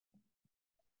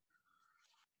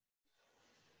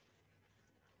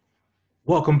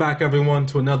Welcome back, everyone,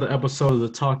 to another episode of the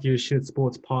Talk Your Shit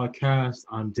Sports Podcast.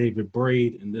 I'm David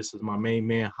Braid, and this is my main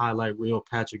man, highlight reel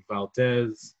Patrick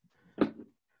Valdez.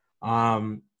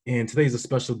 And today's a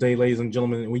special day, ladies and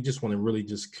gentlemen, and we just want to really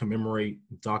just commemorate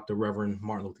Dr. Reverend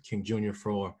Martin Luther King Jr.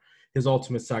 for his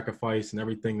ultimate sacrifice and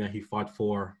everything that he fought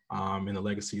for, and the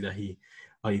legacy that he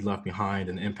left behind,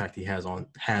 and the impact he has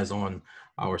on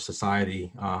our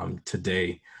society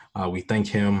today. We thank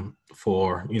him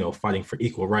for, fighting for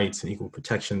equal rights and equal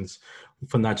protections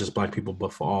for not just Black people,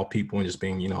 but for all people, and just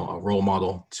being, a role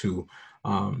model to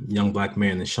young Black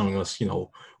men and showing us,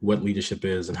 what leadership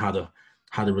is and how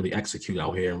to really execute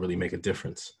out here and really make a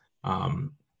difference.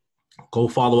 Go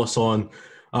follow us on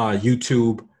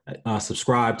YouTube.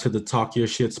 Subscribe to the Talk Your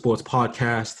Shit Sports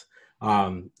Podcast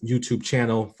YouTube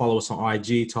channel. Follow us on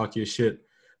IG, Talk Your Shit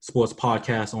Sports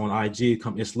Podcast on IG.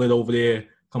 It's lit over there.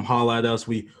 Come holler at us.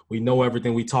 We know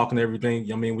everything. We talking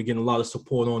everything. I mean, we're getting a lot of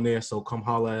support on there, so come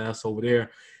holler at us over there.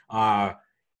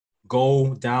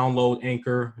 Go download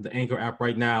Anchor, the Anchor app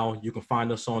right now. You can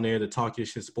find us on there, the Talk Your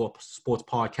Shit Sports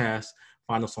Podcast.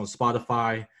 Find us on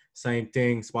Spotify. Same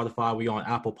thing, Spotify. We on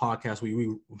Apple Podcasts.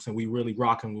 We really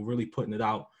rocking. We're really putting it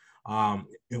out. And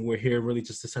we're here really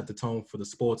just to set the tone for the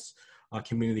sports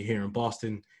community here in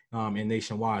Boston and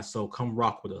nationwide. So come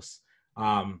rock with us.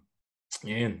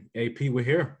 And AP, we're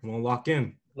here. We're gonna lock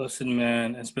in. Listen,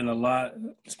 man, it's been a lot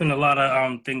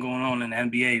of thing going on in the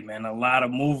NBA, man. A lot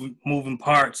of moving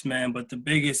parts, man. But the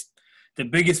biggest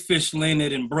fish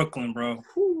landed in Brooklyn, bro.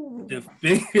 The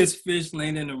biggest fish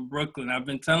landed in Brooklyn. I've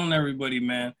been telling everybody,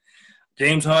 man.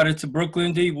 James Harden to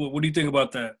Brooklyn, D. What do you think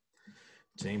about that?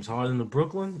 James Harden to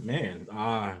Brooklyn, man.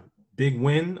 Big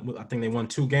win. I think they won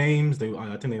 2 games.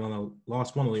 I think they only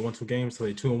lost one, or they won 2 games, so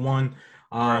they're 2-1.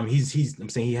 I'm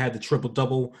saying he had the triple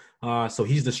double. So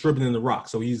he's distributing the rock.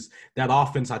 So he's that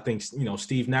offense. I think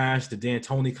Steve Nash, the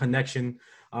D'Antoni connection,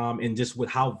 and just with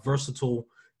how versatile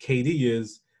KD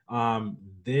is,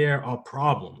 they're a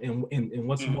problem. And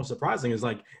what's more surprising is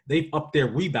like they've upped their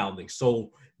rebounding.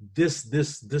 So this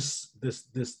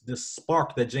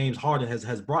spark that James Harden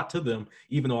has brought to them,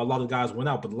 even though a lot of guys went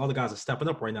out, but a lot of guys are stepping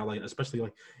up right now, like especially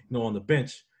on the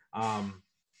bench.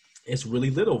 It's really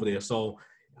lit over there. So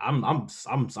I'm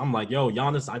like, yo,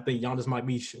 Giannis. I think Giannis might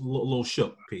be a little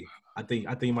shook. P. I think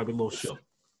he might be a little shook.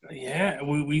 Yeah,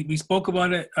 we spoke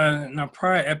about it in our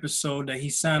prior episode that he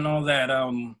signed all that.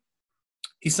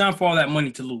 He signed for all that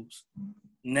money to lose.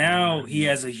 Now he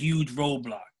has a huge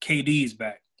roadblock. KD is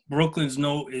back. Brooklyn's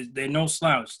they're no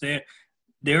slouch.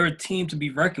 They're a team to be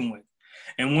reckoned with.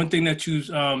 And one thing that you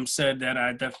said that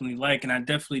I definitely like, and I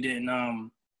definitely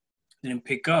didn't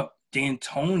pick up,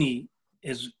 D'Antoni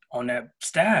is on that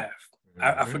staff.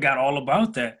 I forgot all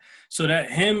about that. So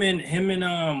that him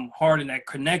and Harden, that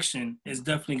connection is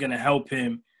definitely going to help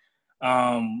him,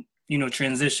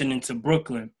 transition into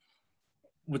Brooklyn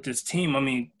with this team. I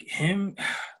mean,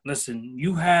 listen,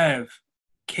 you have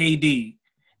KD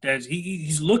that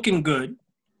he's looking good.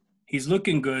 He's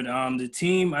looking good. The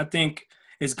team, I think,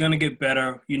 is going to get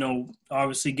better,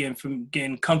 obviously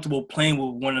getting comfortable playing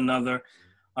with one another.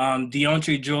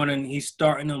 DeAndre Jordan, he's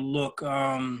starting to look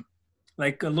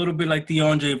like a little bit like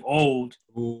DeAndre of old.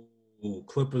 Ooh,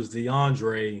 Clippers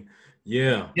DeAndre.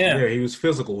 Yeah. He was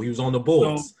physical. He was on the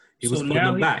boards. He was putting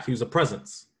them back. He was a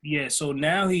presence. Yeah, so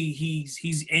now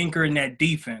he's anchoring that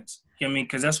defense. I mean,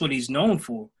 because that's what he's known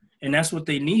for, and that's what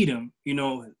they need him.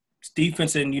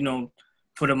 Defense and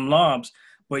for them lobs.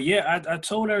 But yeah, I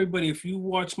told everybody, if you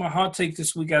watch my hot take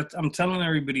this week, I'm telling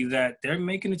everybody that they're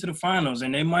making it to the finals,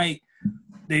 and they might.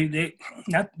 They're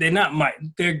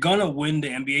gonna win the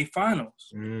NBA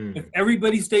Finals. If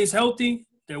everybody stays healthy,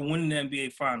 they're winning the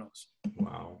NBA Finals.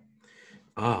 Wow.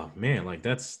 Man, like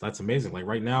that's amazing. Like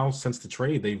right now, since the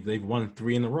trade, they've won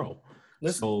 3 in a row.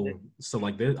 So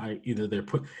like they're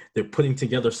putting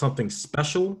together something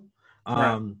special.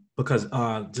 Because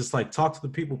just like talk to the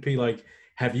people, P. Like,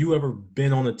 have you ever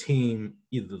been on a team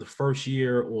either the first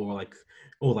year or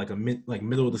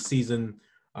middle of the season?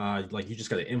 Like you just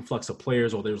got an influx of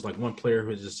players, or there was like one player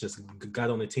who just got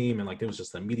on the team and like there was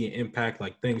just an immediate impact.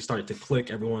 Like things started to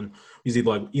click. Everyone was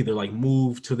either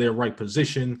moved to their right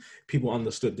position. People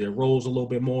understood their roles a little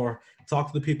bit more.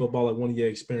 Talk to the people about like one of your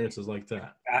experiences like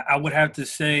that. I would have to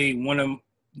say one of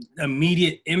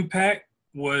immediate impact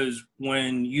was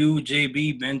when you,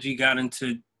 JB, Benji got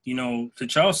into to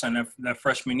Charleston that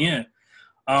freshman year,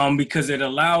 because it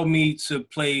allowed me to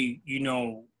play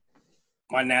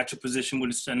my natural position with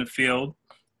the center field.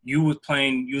 You was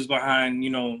behind,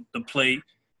 the plate.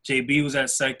 JB was at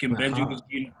second.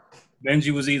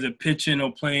 Benji was either pitching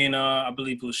or playing, I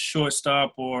believe it was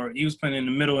shortstop, or he was playing in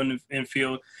the middle in the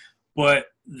infield. But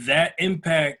that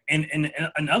impact and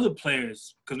other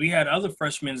players, because we had other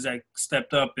freshmen that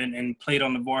stepped up and played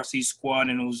on the varsity squad,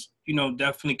 and it was,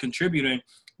 definitely contributing,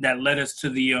 that led us to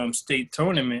the state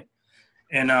tournament.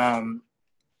 And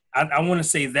I want to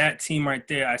say that team right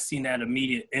there, I seen that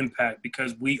immediate impact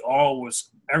because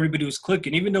everybody was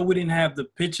clicking. Even though we didn't have the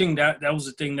pitching, that was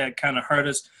the thing that kind of hurt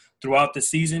us throughout the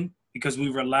season because we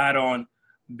relied on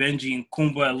Benji and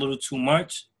Kumba a little too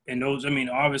much. And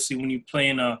obviously when you play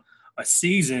in a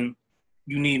season,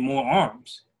 you need more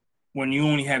arms. When you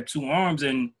only have 2 arms,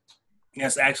 and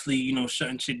that's actually,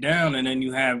 shutting shit down, and then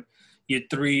you have your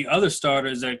 3 other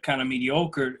starters that are kind of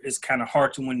mediocre, it's kind of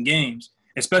hard to win games,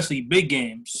 especially big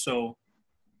games. So,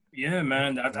 yeah,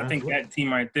 man, I think that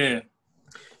team right there.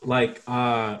 Like,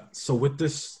 so with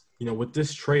this, with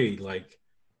this trade, like,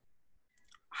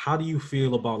 how do you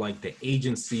feel about, like, the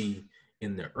agency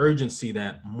and the urgency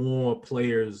that more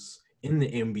players in the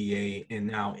NBA and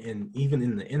now even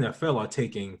in the NFL are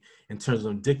taking in terms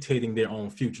of dictating their own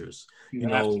futures?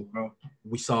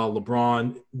 We saw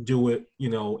LeBron do it,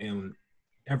 and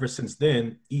ever since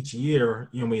then, each year,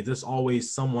 there's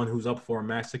always someone who's up for a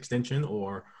max extension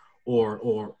or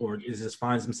just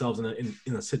finds themselves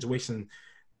in a situation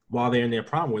while they're in their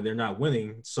prime where they're not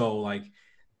winning. So, like,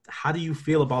 how do you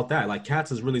feel about that? Like,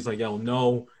 Katz is really like, yo,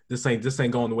 no, this ain't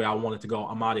going the way I want it to go.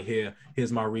 I'm out of here.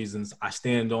 Here's my reasons. I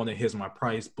stand on it. Here's my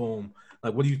price. Boom.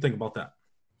 Like, what do you think about that?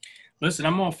 Listen,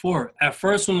 I'm all for it. At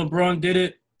first, when LeBron did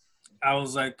it, I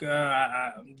was like,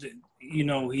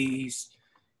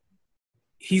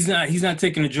 he's not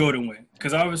taking the Jordan way,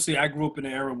 because obviously I grew up in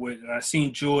an era where I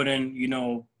seen Jordan,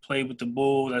 play with the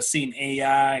Bulls. I seen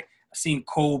AI. I seen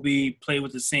Kobe play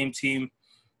with the same team,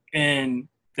 and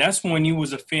that's when you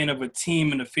was a fan of a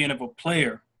team and a fan of a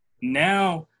player.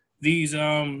 Now these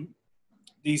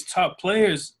top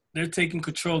players, they're taking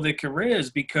control of their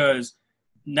careers because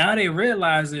now they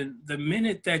realizing the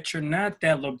minute that you're not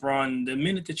that LeBron, the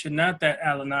minute that you're not that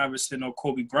Allen Iverson or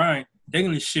Kobe Bryant, they're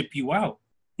going to ship you out.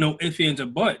 No ifs, ands, or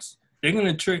buts. They're going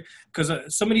to trick,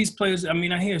 because some of these players, I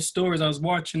hear stories. I was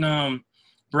watching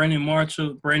Brandon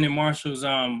Marshall's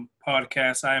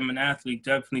podcast, I Am an Athlete.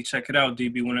 Definitely check it out,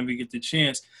 DB, whenever you get the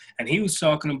chance. And he was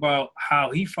talking about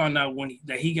how he found out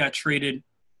that he got traded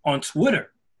on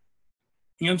Twitter.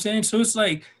 You know what I'm saying? So it's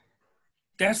like,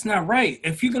 that's not right.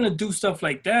 If you're going to do stuff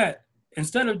like that,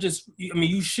 instead of just,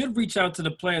 you should reach out to the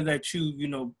player that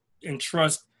you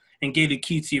entrust and gave the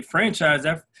key to your franchise.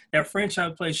 That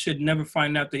franchise player should never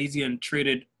find out that he's getting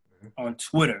traded on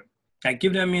Twitter. Like,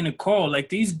 give that man a call. Like,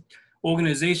 these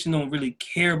organizations don't really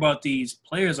care about these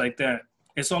players like that.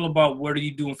 It's all about, what are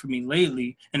you doing for me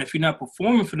lately? And if you're not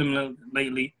performing for them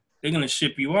lately, they're going to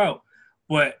ship you out.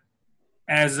 But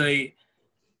as a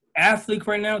athlete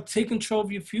right now, take control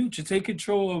of your future, take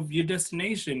control of your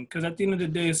destination. Because at the end of the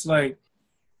day, it's like,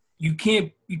 you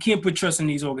can't put trust in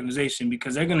these organizations,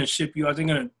 because they're going to ship you out.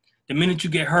 The minute you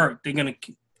get hurt, they're going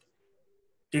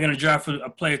to draft a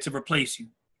player to replace you.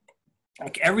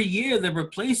 Like, every year they're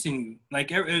replacing you. Like,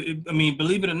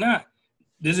 believe it or not,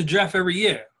 there's a draft every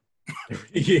year.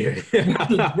 Yeah.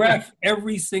 Draft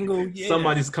every single year.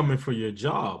 Somebody's coming for your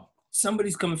job.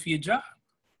 Somebody's coming for your job.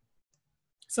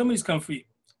 Somebody's coming for you,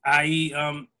 i.e.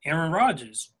 Aaron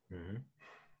Rodgers. Mm-hmm.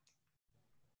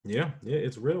 Yeah,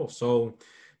 it's real. So,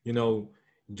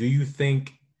 do you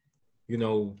think,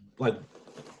 like,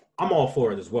 I'm all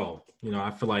for it as well.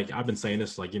 I feel like I've been saying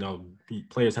this, like,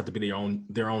 players have to be their own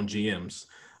GMs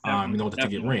in order to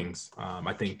get rings.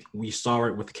 I think we saw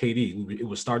it with KD. It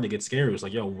was starting to get scary. It was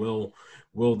like, yo,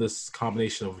 will this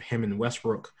combination of him and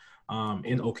Westbrook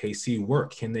in OKC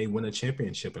work? Can they win a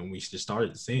championship? And we just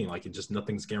started seeing, like,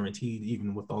 nothing's guaranteed,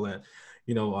 even with all that,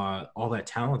 all that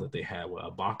talent that they had with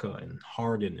Ibaka and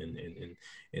Harden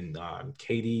and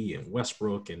KD and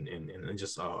Westbrook and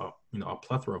just a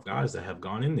plethora of guys that have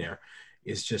gone in there.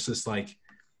 It's like,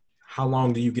 how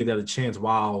long do you give that a chance?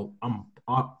 While I'm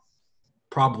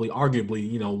probably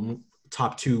arguably,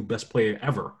 top 2 best player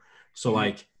ever. So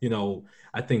like,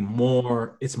 I think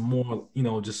it's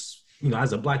more, just,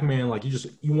 as a black man, like,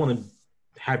 you want to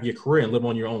have your career and live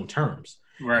on your own terms.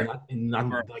 Right.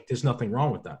 Like, there's nothing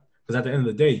wrong with that. Because at the end of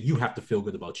the day, you have to feel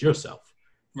good about yourself.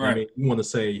 Right. You want to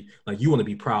say, like, you want to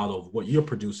be proud of what you're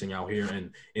producing out here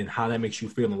and how that makes you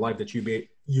feel in the life that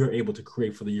you're able to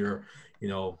create for your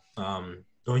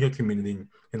community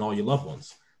and all your loved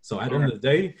ones. So at the end of the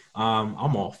day,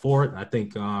 I'm all for it. I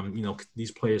think,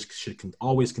 these players should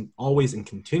always and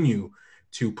continue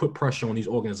to put pressure on these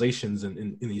organizations and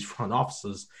in these front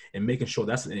offices and making sure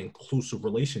that's an inclusive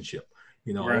relationship,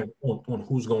 right. on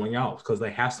who's going out, because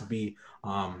there has to be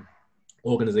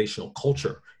organizational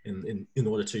culture in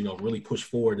order to, really push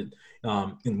forward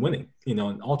in winning,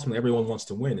 and ultimately everyone wants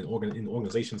to win, and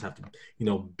organizations have to,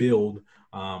 build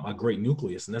a great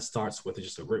nucleus, and that starts with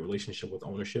just a great relationship with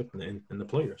ownership and the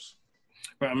players.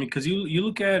 Right. I mean, because you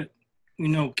look at,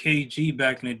 KG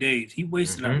back in the days, he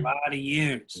wasted a lot of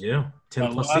years. Yeah, 10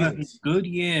 a plus lot seasons. of good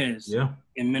years. Yeah.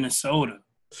 In Minnesota.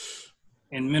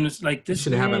 In Minnesota, like this,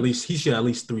 he should have at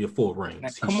least 3 or 4 rings.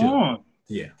 Like, come on.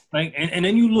 Yeah. Like, and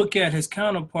then you look at his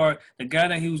counterpart, the guy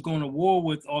that he was going to war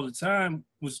with all the time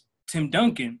was Tim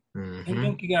Duncan. Mm-hmm. Tim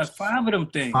Duncan got 5 of them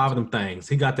things. 5 of them things.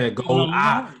 He got that gold.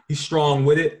 He's strong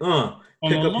with it.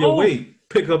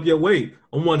 Pick up your weight.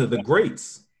 I'm one of the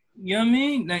greats. You know what I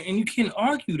mean? Like, and you can't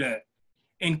argue that.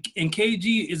 And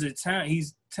KG is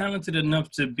he's talented enough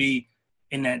to be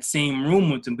in that same room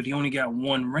with him, but he only got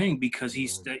 1 ring because he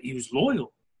was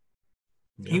loyal.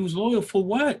 Yeah. He was loyal for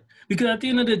what? Because at the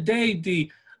end of the day,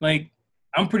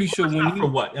 I'm pretty sure for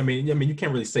what? I mean, you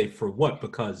can't really say for what,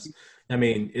 because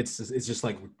it's just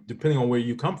like, depending on where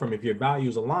you come from, if your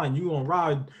values align, you're gonna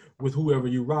ride with whoever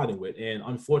you're riding with. And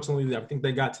unfortunately, I think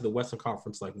they got to the Western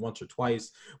Conference like once or twice,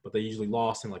 but they usually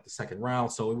lost in like the second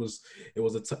round. So it was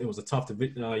a tough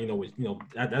division,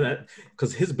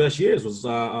 because his best years was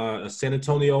San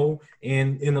Antonio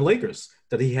and in the Lakers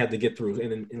that he had to get through.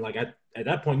 And like at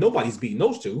that point, nobody's beating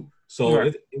those two. So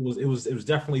right. it was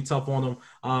definitely tough on him.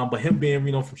 But him being,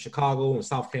 from Chicago and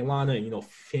South Carolina, and,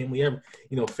 family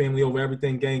over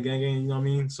everything, gang, you know what I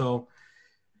mean? So.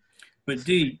 But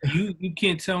D, you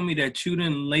can't tell me that you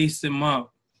didn't lace him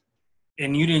up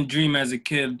and you didn't dream as a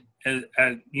kid,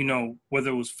 whether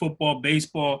it was football,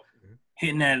 baseball,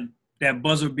 hitting that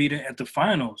buzzer beater at the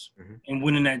finals and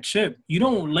winning that chip. You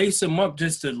don't lace him up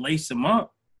just to lace him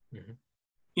up. Mm-hmm.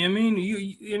 You know what I mean?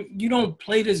 You don't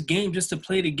play this game just to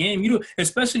play the game. You don't,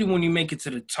 especially when you make it to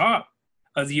the top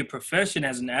of your profession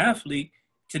as an athlete,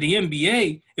 to the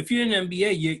NBA. If you're in the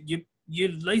NBA,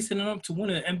 you're lacing it up to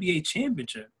win an NBA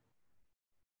championship.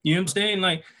 You know what I'm saying?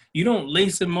 Like, you don't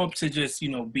lace them up to just,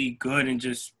 be good and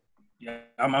just,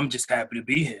 I'm just happy to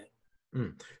be here.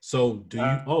 So do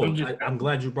you, I'm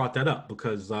glad you brought that up,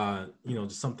 because,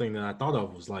 just something that I thought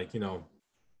of was like,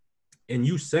 in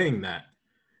you saying that,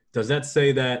 does that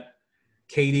say that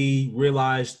KG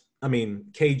realized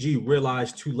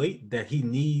too late that he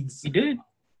needs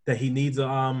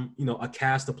a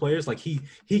cast of players? Like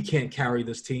he can't carry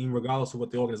this team regardless of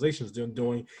what the organization is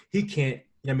doing. He can't.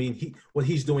 What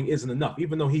he's doing isn't enough,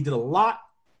 even though he did a lot,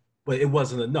 but it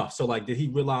wasn't enough. So like, did he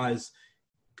realize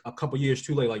a couple years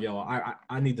too late, like,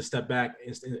 I need to step back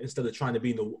instead of trying to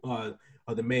be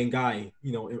the main guy,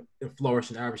 and flourish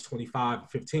and average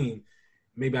 25, 15.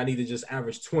 Maybe I need to just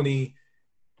average 20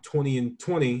 and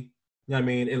 20,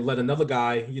 and let another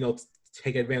guy,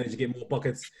 take advantage and get more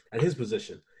buckets at his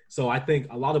position. So I think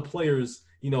a lot of players,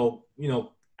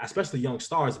 especially young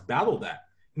stars, battle that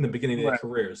in the beginning of their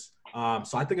careers.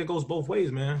 So I think it goes both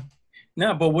ways, man.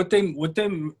 No, but I think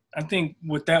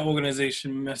what that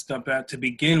organization messed up at to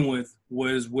begin with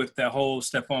was with that whole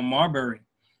Stephon Marbury,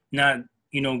 not,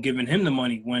 giving him the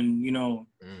money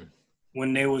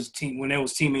when they was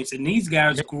teammates, and these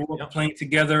guys grew up playing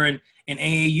together in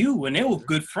AAU, and they were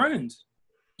good friends.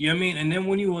 You know what I mean? And then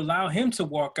when you allow him to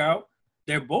walk out,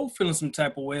 they're both feeling some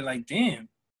type of way, like, damn.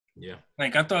 Yeah.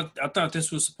 Like, I thought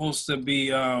this was supposed to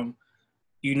be,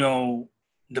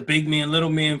 the big man, little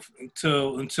man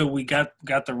until we got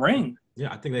the ring.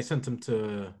 Yeah, I think they sent him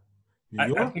to New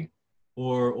York, I think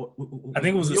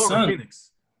it was the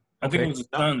Suns. I think it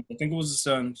was the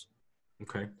Suns.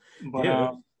 Okay.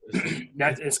 But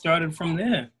that it started from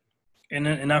there,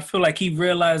 and I feel like he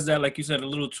realized that, like you said, a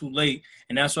little too late,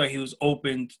 and that's why he was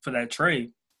open for that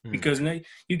trade. Because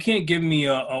you can't give me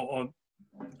a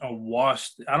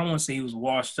washed. I don't want to say he was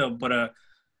washed up, but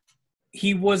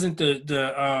he wasn't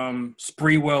the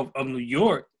Sprewell of New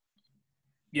York.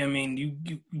 Yeah,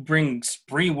 you bring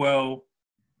Sprewell.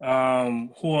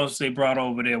 Who else they brought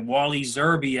over there? Wally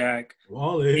Zerbiak.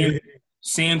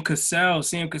 Sam Cassell.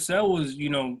 Sam Cassell was,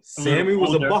 Sammy was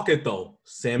older. A bucket, though.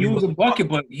 He was a bucket,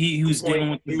 but he was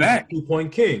dealing with the back.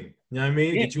 2-point king. You know what I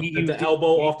mean? Yeah, get the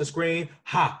elbow off the screen.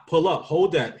 Pull up.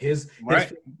 Hold that. Here's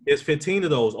 15 of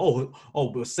those.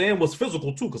 But Sam was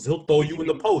physical, too, because he'll throw you in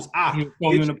the post. He'll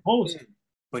throw you in the post.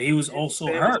 But he was also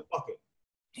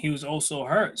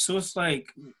hurt. So it's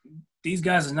like, these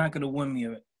guys are not going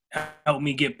to help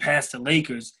me get past the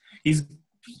Lakers.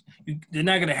 They're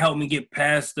not going to help me get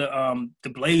past the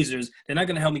Blazers. They're not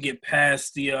going to help me get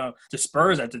past the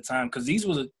Spurs at the time, because these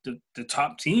were the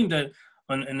top team that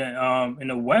in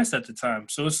the West at the time.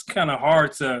 So it's kind of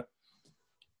hard to,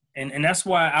 and that's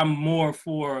why I'm more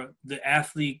for the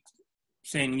athlete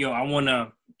saying, yo,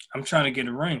 I'm trying to get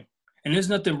a ring. And there's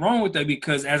nothing wrong with that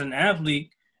because as an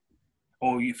athlete,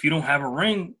 or if you don't have a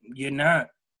ring, you're not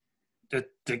the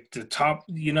top,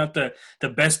 you're not the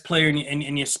best player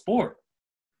in your sport.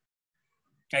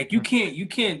 Like you can't,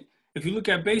 if you look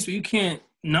at baseball, you can't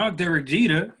knock Derek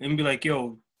Jeter and be like,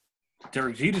 yo,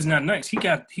 Derek Jeter's not nice. He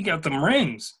got them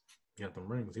rings. He got them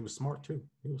rings. He was smart too.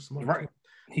 Right.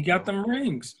 He got them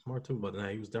rings. Smart too, but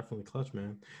he was definitely clutch,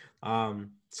 man.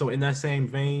 So in that same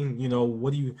vein, you know,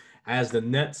 what do you, as the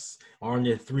Nets are on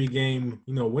their 3-game,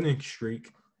 you know, winning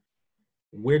streak,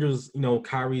 where does, you know,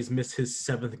 Kyrie's missed his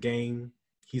 7th game?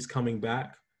 He's coming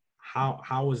back.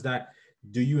 How is that?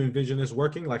 Do you envision this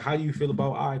working? Like, how do you feel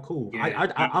about? All right, cool.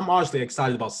 Yeah. I'm honestly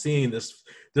excited about seeing this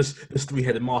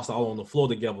 3-headed monster all on the floor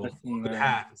together with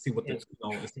half and see what and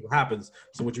see what happens.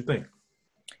 So, what you think?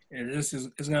 Yeah, it's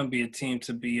gonna be a team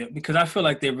to be because I feel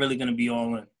like they're really gonna be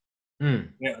all in.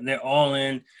 Yeah, they're all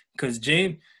in because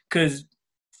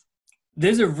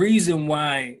there's a reason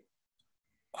why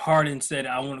Harden said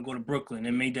I want to go to Brooklyn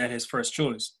and made that his first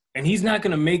choice. And he's not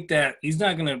gonna make that. He's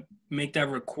not gonna make that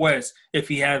request if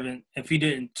he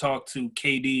didn't talk to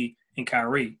KD and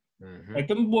Kyrie. Mm-hmm. Like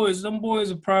them boys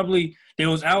are probably they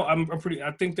was out. I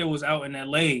think they was out in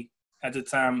LA at the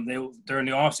time. They during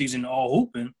the offseason all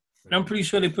hooping. And I'm pretty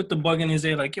sure they put the bug in his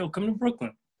ear like, yo, come to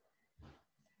Brooklyn.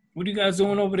 What are you guys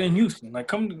doing over there in Houston? Like,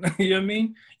 come to, you know what I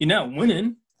mean? You're not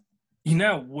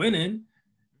winning.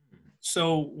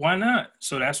 So why not?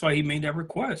 So that's why he made that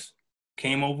request.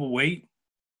 Came overweight,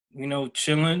 you know,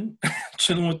 chilling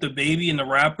with the baby and the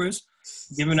rappers,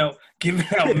 giving out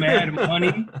mad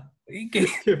money. He gave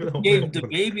the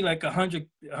baby like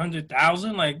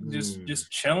 100,000, like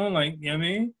just chilling, like, you know what I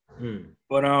mean?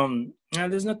 But yeah,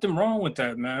 there's nothing wrong with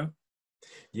that, man.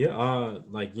 Yeah,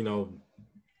 like he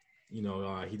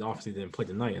obviously didn't play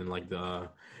tonight, and like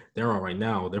they're on right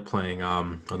now. They're playing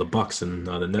the Bucks and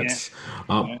the Nets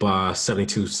up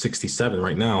 72-67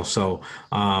 right now. So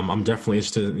I'm definitely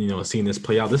interested, in seeing this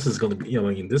play out. This is going to be,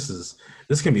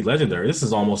 this can be legendary. This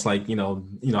is almost like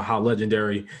how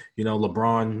legendary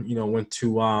LeBron went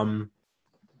to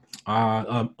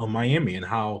Miami and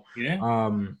how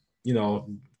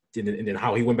and then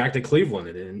how he went back to Cleveland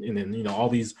and then all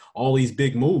these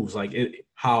big moves like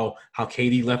how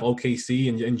KD left OKC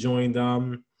and joined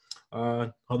the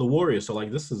Warriors. So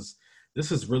like this is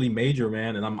really major,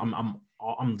 man, and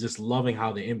I'm just loving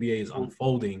how the NBA is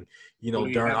unfolding,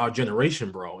 during our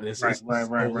generation, bro. And it's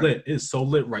lit. It's so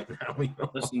lit right now.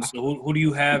 Listen, so who do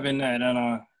you have in that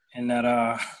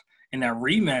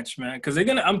rematch, man? Because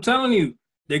I'm telling you,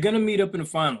 they're gonna meet up in the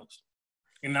finals.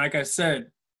 And like I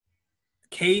said,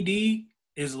 KD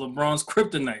is LeBron's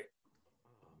kryptonite.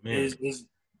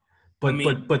 But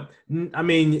I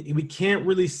mean, we can't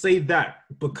really say that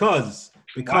because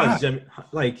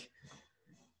like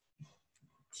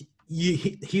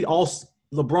he also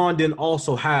LeBron didn't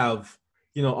also have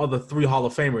other 3 Hall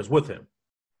of Famers with him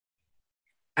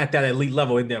at that elite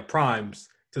level in their primes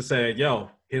to say,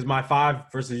 yo, here's my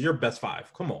 5 versus your best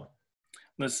 5. Come on.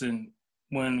 Listen.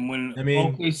 When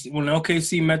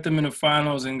OKC met them in the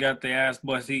finals and got their ass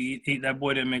busted, that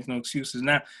boy didn't make no excuses.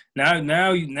 Now the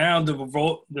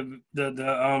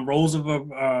roles of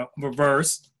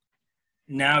reversed.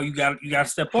 Now you got to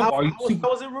step up. How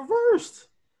was it reversed?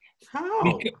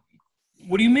 How?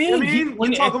 What do you mean?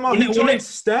 We're talking about he joined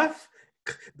Steph,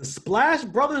 the Splash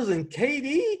Brothers, and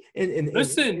KD. And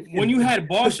listen, when you had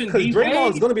Bosh and D-Wade,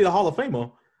 Draymond's going to be the Hall of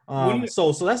Famer.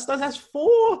 So that's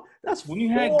 4. That's when you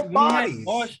had 4 bodies.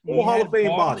 4 Hall of Fame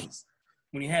bodies.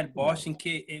 When you had Bosh and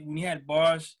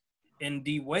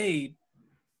D Wade,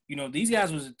 these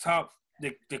guys was the top,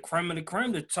 the creme of the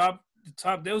creme, the top.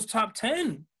 They was top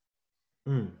 10.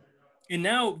 And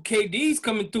now KD's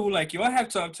coming through like, yo, I have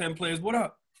top 10 players. What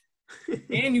up?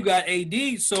 And you got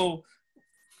AD. So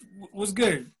what's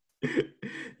good?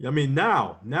 I mean,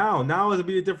 now it'll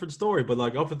be a different story. But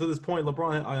like up until this point,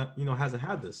 LeBron, hasn't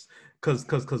had this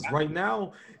because right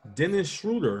now, Dennis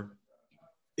Schroeder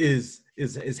is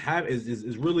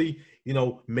really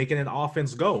making an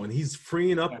offense go, and he's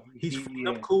freeing up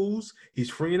Kuz, he's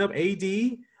freeing up AD,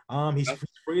 he's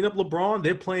freeing up LeBron.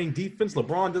 They're playing defense.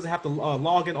 LeBron doesn't have to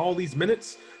log in all these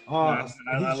minutes. I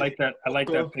like that. I like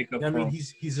that pickup. I mean,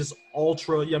 he's just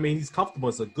ultra. I mean, he's comfortable.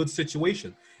 It's a good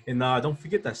situation. And don't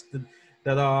forget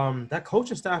that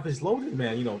coaching staff is loaded,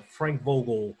 man. Frank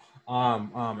Vogel,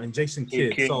 and Jason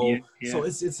Kidd. So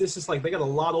it's just like they got a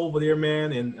lot over there,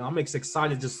 man. And I'm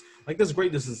excited. Just like this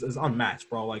greatness is unmatched,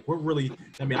 bro. Like we're really.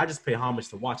 I mean, I just pay homage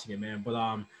to watching it, man.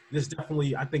 But this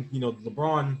definitely, I think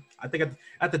LeBron. I think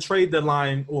at the trade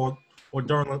deadline or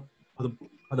during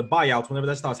the buyouts, whenever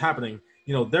that starts happening,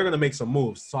 they're gonna make some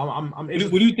moves. So I'm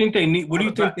interested. What do you think they need? What do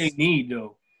you think they need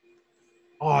though?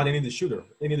 Oh, they need a shooter.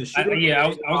 They need a shooter. I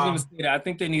was gonna say that. I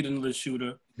think they need another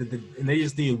shooter. And they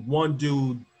just need one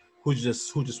dude who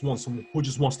just wants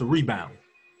to rebound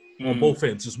on both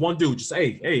ends. Just one dude. Just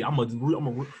hey, I'm a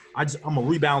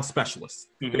rebound specialist.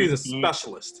 He's a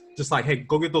specialist. Just like, hey,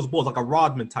 go get those balls, like a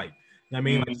Rodman type. You know what I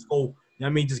mean? Like just go. You know what I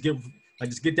mean? Just get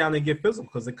down there and get physical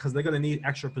because they're gonna need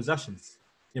extra possessions.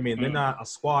 You know what I mean? They're not a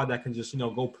squad that can just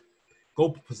go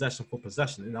possession for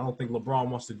possession, and I don't think LeBron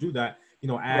wants to do that. He's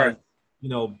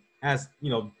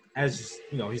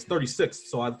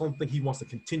 36, so I don't think he wants to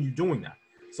continue doing that.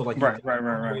 So like, right.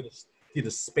 Either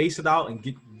space it out and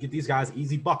get these guys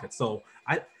easy buckets. So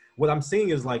what I'm saying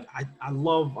is like I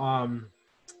love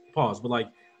but like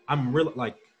I'm really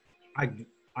like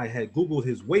I had Googled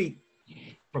his weight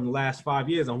from the last 5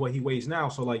 years on what he weighs now.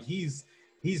 So like he's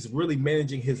really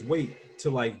managing his weight to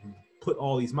like put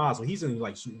all these miles. So he's in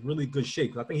like really good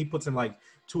shape. I think he puts in like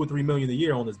 $2 or $3 million a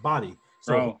year on his body.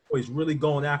 So he's really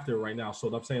going after it right now. So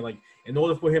I'm saying like in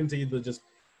order for him to either just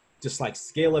like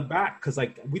scale it back, because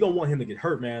like we don't want him to get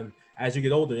hurt, man. As you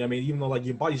get older, I mean, even though like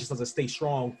your body just doesn't stay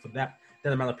strong for that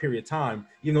amount of period of time,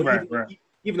 even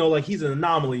though like he's an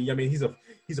anomaly. I mean, he's a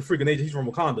freak of nature. He's from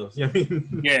Wakanda. You know what I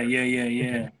mean?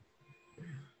 Yeah.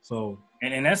 So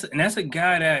and that's a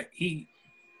guy that I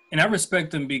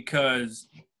respect him because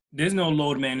there's no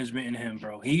load management in him,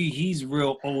 bro. He's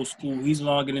real old school. He's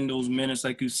logging in those minutes,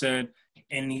 like you said,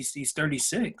 and he's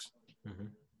 36. Mm-hmm.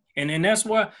 And that's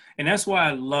why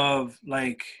I love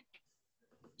like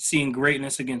seeing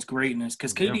greatness against greatness,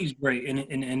 because KD's great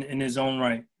in his own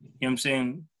right. You know what I'm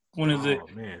saying? One of the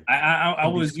man. I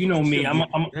was, you know me, I'm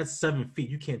that's 7 feet.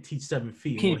 You can't teach 7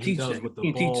 feet. Can't what teach he does that. With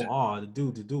the ball. The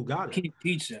dude got it. Can't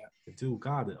teach that. The dude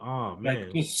got it. Oh man.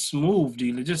 Like, just smooth,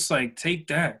 dealer. Just like take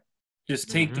that. Just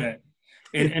take that.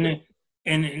 And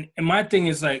my thing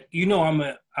is like,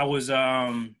 I was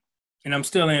and I'm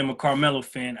still am a Carmelo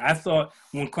fan. I thought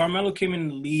when Carmelo came in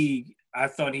the league, I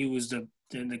thought he was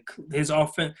his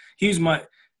offense.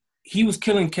 He was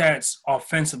killing cats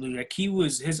offensively. Like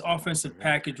his offensive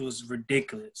package was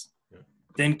ridiculous. Yeah.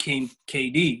 Then came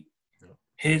KD.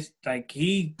 Yeah.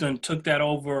 He done took that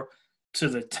over to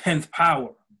the 10th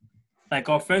power. Like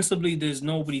offensively, there's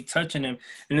nobody touching him.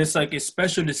 And it's like, it's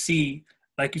special to see,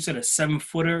 like you said, a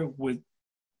 7-footer with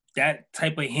that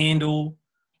type of handle,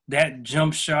 that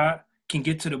jump shot, can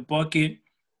get to the bucket,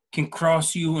 can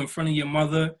cross you in front of your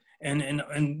mother and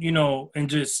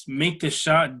just make the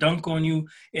shot, dunk on you,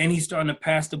 and he's starting to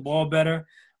pass the ball better.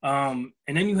 And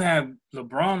then you have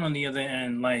LeBron on the other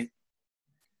end. Like,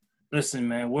 listen,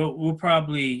 man, we'll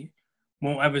probably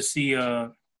won't ever see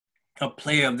a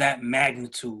player of that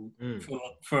magnitude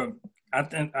for I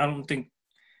don't think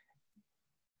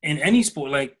in any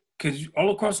sport, like, because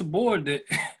all across the board that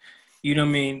you know what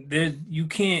I mean, you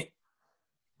can't.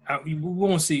 We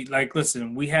won't see. Like,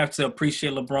 listen, we have to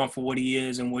appreciate LeBron for what he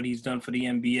is and what he's done for the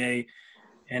NBA,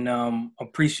 and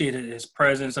appreciate his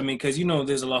presence. I mean, because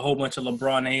there's a whole bunch of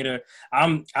LeBron hater. I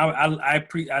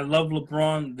love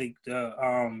LeBron the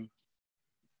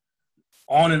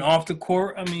on and off the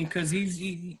court. I mean, because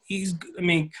he's. I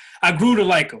mean, I grew to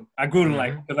like him.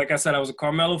 But like I said, I was a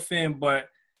Carmelo fan, but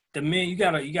the man, you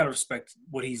gotta respect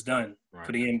what he's done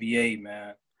for the NBA,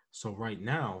 man. So right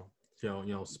now.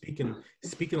 Speaking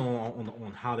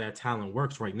on how that talent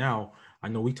works right now, I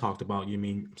know we talked about your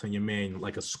man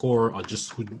like a scorer or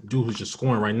just who's just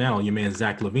scoring right now. Your man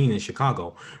Zach LaVine in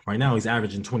Chicago right now, he's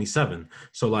averaging 27.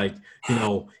 So like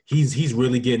he's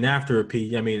really getting after it,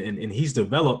 P. I mean, and he's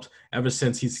developed ever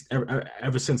since he's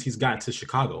gotten to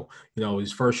Chicago.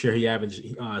 His first year he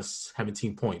averaged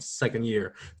 17 points. Second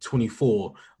year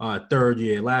 24. Third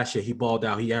year last year he balled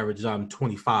out. He averaged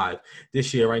 25.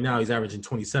 This year right now he's averaging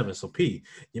 27. So P,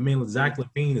 your man Zach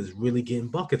LaVine is really getting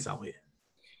buckets out here.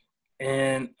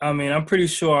 And I mean, I'm pretty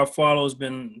sure our followers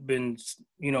been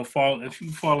follow, if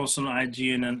you follow us on IG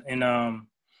and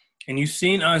you've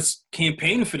seen us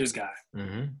campaigning for this guy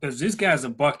because this guy's a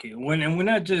bucket. We're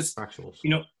not just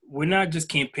we're not just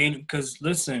campaigning because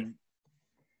listen,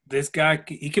 this guy,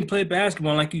 he can play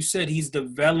basketball. Like you said, he's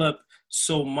developed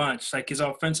so much. Like his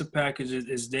offensive package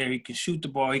is there. He can shoot the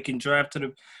ball. He can drive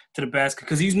to the basket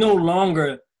because he's no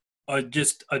longer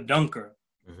just a dunker.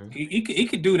 He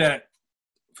could do that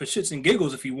for shits and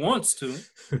giggles if he wants to.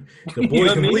 The boy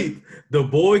can leap. The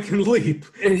boy can leap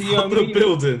up the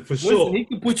building for sure. He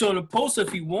can put you on the poster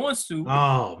if he wants to.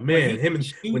 Oh man,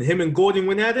 when him and Gordon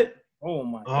went at it. Oh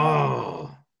my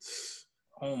god.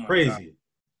 Oh my crazy. God.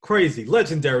 Crazy.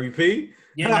 Legendary, P.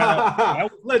 Yeah,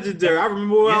 legendary. I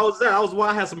remember where I was at.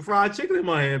 I had some fried chicken in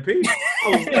my hand, P. I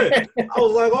was lit. I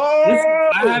was like,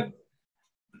 oh.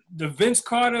 the Vince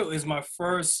Carter is my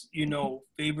first,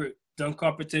 favorite dunk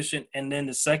competition, and then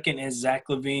the second is Zach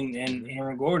LaVine and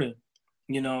Aaron Gordon.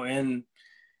 And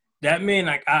that man,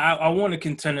 like I want a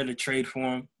contender to trade for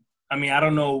him. I mean, I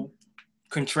don't know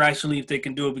contractually if they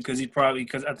can do it because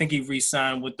I think he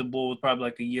re-signed with the Bulls probably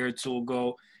like a year or two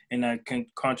ago, and that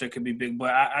contract could be big.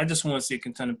 But I just want to see a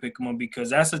contender pick him up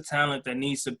because that's a talent that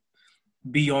needs to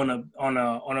be on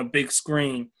a big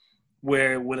screen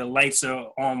where the lights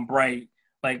are on bright,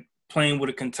 like playing with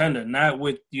a contender, not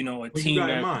with a team. Who you got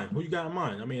in mind? Who you got in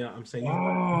mind? I mean, I'm saying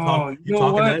you you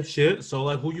talking that shit. So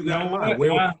like, who you got in mind?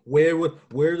 Where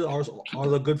are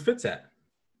the good fits at?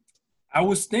 I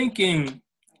was thinking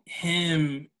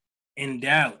him in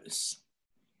Dallas.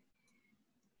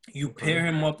 You pair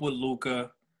him up with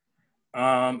Luka.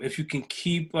 If you can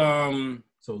keep so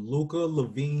Luka,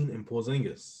 LaVine, and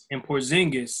Porzingis.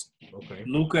 Okay.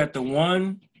 Luka at the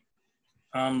 1,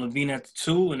 LaVine at the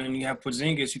 2, and then you have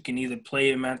Porzingis. You can either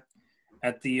play him at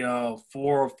the 4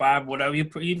 or 5, whatever.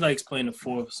 He likes playing the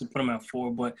 4, so put him at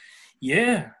 4. But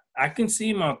yeah, I can see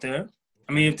him out there.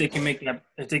 I mean, if they can make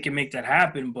that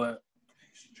happen, but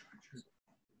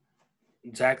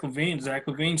Zach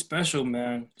LaVine special,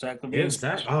 man. Zach LaVine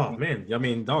special. Oh man, I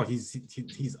mean, dog, he's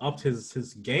upped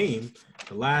his game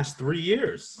the last 3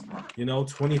 years.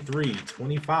 23,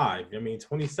 25. I mean,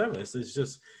 27.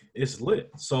 It's lit.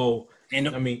 So right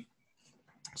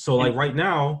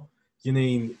now,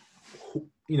 the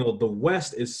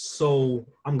West is so.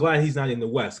 I'm glad he's not in the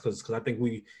West because I think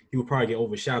he would probably get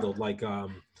overshadowed like a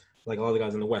lot of the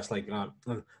guys in the West, like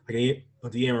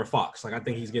De'Aaron Fox. Like I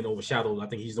think he's getting overshadowed. I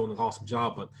think he's doing an awesome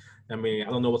job, but I mean, I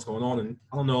don't know what's going on, and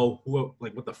I don't know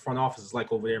what the front office is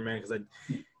like over there, man. Because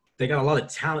they got a lot of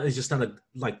talent. It's just not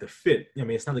the fit. I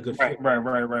mean, it's not a good fit.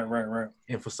 Right.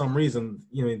 And for some reason,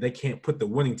 they can't put the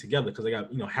winning together because they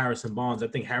got Harrison Barnes. I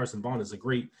think Harrison Barnes is a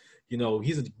great,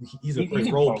 he's a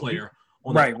great role player.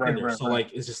 Right. So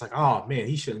like it's just like, oh man,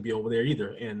 he shouldn't be over there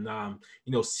either. And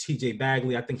CJ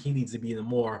Bagley, I think he needs to be in a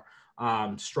more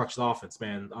structured offense,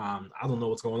 man. I don't know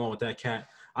what's going on with that cat.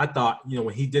 I thought,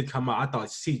 when he did come out, I thought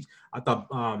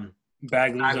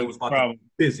Bagley was about to be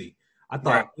busy. I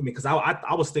thought, because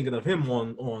I was thinking of him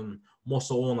on more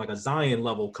so on like a Zion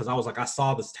level because I was like, I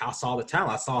saw the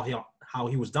talent, I saw how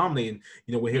he was dominating,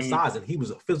 with his size, and he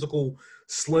was a physical,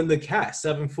 slender cat,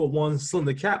 7'1"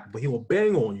 slender cat, but he will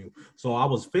bang on you. So I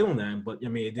was feeling that, but I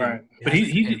mean, it didn't. But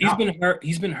he's been hurt.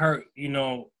 He's been hurt,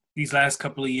 these last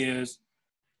couple of years,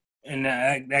 and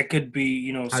that could be,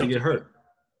 How did he get hurt?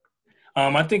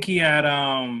 I think he had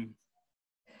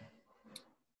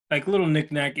like little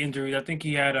knick-knack injuries. I think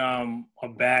he had a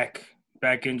back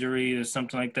injury or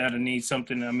something like that, and needs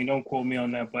something. I mean, don't quote me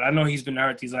on that, but I know he's been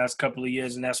hurt these last couple of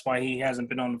years, and that's why he hasn't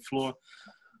been on the floor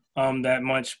that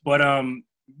much. But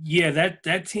yeah,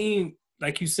 that team,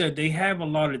 like you said, they have a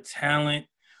lot of talent,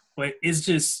 but it's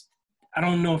just I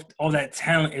don't know if all that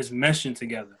talent is meshing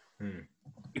together.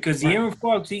 Because De'Aaron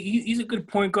Fox, he's a good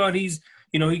point guard. He's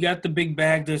he got the big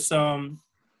bag this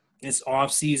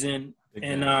off season,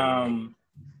 and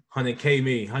 100K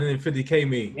me, 150K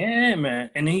me. Yeah, man,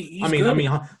 and he's good.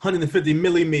 150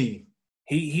 milli me.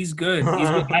 He's good. He's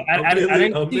good. A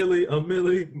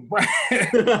milli. Right.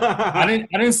 I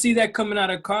didn't see that coming out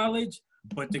of college,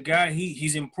 but the guy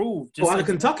he's improved. Just out of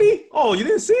Kentucky? Oh, you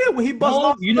didn't see it when he buzzed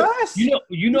off the glass? You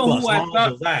know who I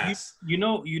thought. You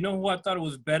know who I thought it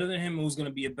was better than him. Who was going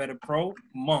to be a better pro?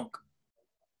 Monk.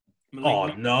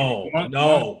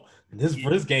 No.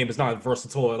 His game is not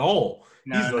versatile at all.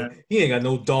 He ain't got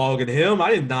no dog in him.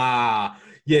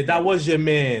 Yeah, that was your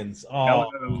man's. That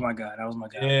was my guy.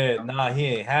 Yeah, he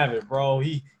ain't have it, bro.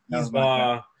 He's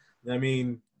I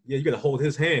mean, yeah, you gotta hold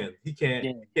his hand. He can't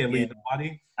lead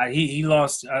nobody. He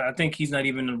lost. I think he's not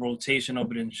even in the rotation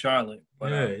over in Charlotte.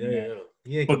 But,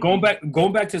 yeah. But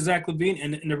going back to Zach LaVine,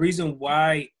 and the reason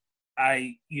why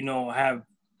I have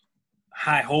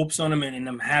high hopes on him, and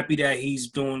I'm happy that he's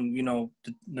doing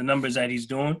the numbers that he's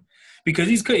doing, because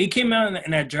he came out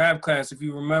in that draft class. If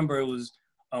you remember, it was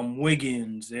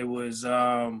Wiggins, it was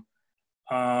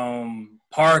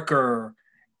Parker.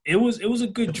 It was a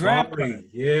good draft class.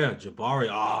 Yeah, Jabari.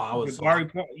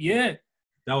 Yeah.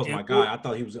 That was my guy. I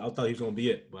thought he was gonna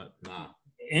be it, but nah.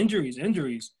 Injuries.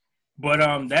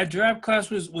 But that draft class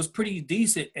was pretty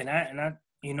decent, and I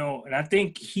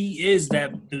think he's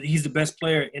the best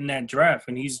player in that draft,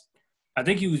 and I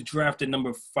think he was drafted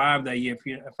number 5 that year,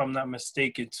 if I'm not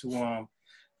mistaken, to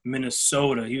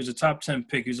Minnesota. He was a top 10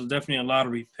 pick. He was definitely a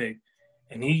lottery pick,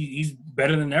 and he's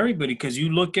better than everybody because you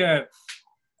look at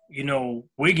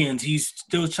Wiggins, he's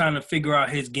still trying to figure out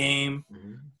his game.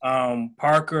 Mm-hmm.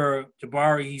 Parker,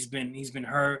 Jabari, he's been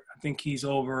hurt. I think he's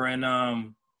over in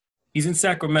He's in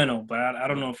Sacramento, but I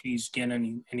don't know if he's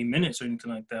getting any minutes or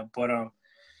anything like that. But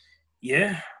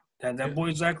yeah, that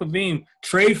boy Zach LaVine.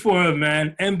 Trade for him,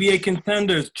 man. NBA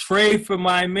contenders, trade for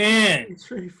my man.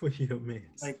 Trade for your man.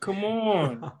 Like, come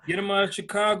on, get him out of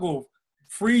Chicago.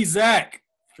 Free Zach.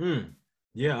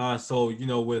 Yeah. So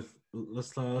with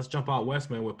let's jump out west,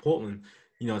 man. With Portland,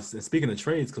 speaking of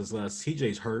trades, because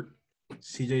CJ's hurt.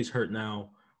 CJ's hurt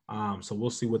now. So we'll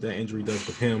see what that injury does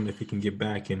with him, if he can get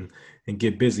back and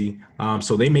get busy.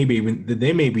 So they may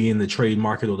be in the trade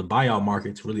market or the buyout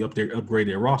market to really upgrade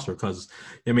their roster, because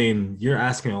you're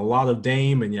asking a lot of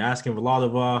Dame and you're asking a lot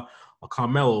of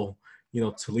Carmelo,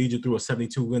 to lead you through a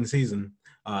 72-win season,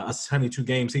 a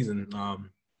 72-game season,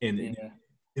 and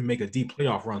make a deep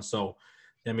playoff run. So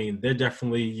they're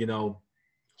definitely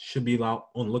should be on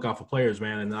the lookout for players,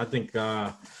 man. And I think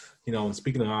and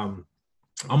speaking of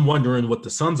I'm wondering what the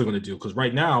Suns are going to do, because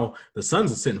right now the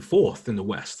Suns are sitting fourth in the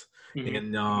West,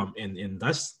 and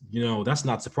that's that's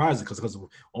not surprising, because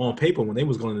on paper when they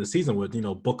was going into the season with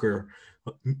Booker,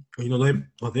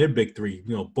 their big three,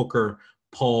 Booker,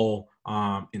 Paul,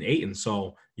 and Ayton.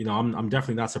 So I'm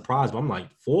definitely not surprised, but I'm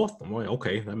like fourth. I'm like,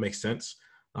 okay, that makes sense.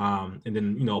 And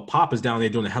then Pop is down there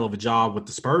doing a hell of a job with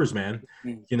the Spurs, man.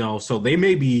 So they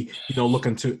may be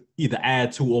looking to either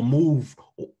add to or move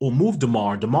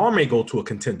DeMar. DeMar may go to a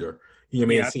contender.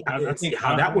 See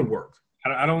how that would work.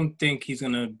 I don't think he's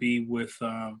gonna be with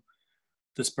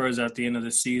the Spurs at the end of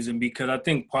the season, because I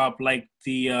think Pop might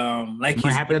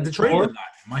happen at the trade deadline.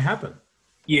 Might happen.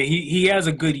 Yeah, he has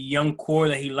a good young core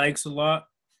that he likes a lot,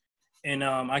 and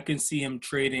I can see him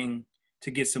trading to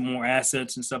get some more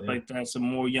assets and stuff like that, some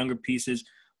more younger pieces.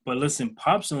 But listen,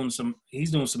 Pop's doing some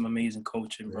amazing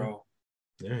coaching, bro.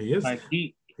 Yeah, he is. Like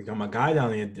they got my guy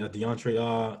down there,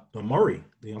 Deontay Murray.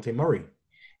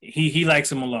 He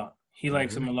likes him a lot. He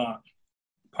likes him a lot.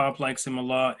 Pop likes him a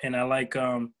lot, and I like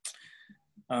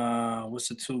what's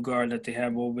the two guard that they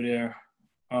have over there?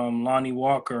 Lonnie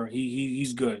Walker.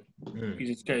 He's good.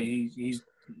 He's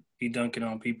he dunking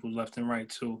on people left and right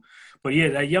too. But yeah,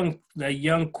 that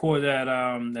young core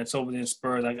that's over there in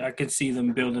Spurs, I can see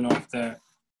them building off that.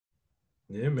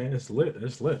 Yeah, man, it's lit.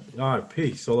 It's lit. All right,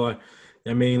 peace. So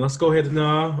let's go ahead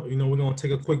and we're gonna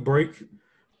take a quick break,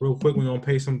 real quick. We're gonna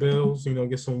pay some bills,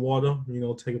 get some water,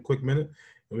 take a quick minute,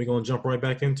 and we're gonna jump right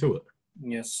back into it.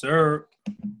 Yes, sir.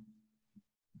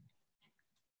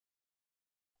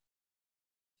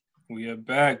 We are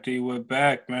back, D. We're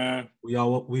back, man. We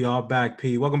are back,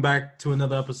 P. Welcome back to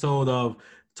another episode of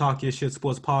Talk Your Shit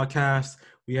Sports Podcast.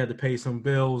 We had to pay some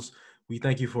bills. We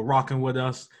thank you for rocking with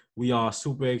us. We are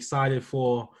super excited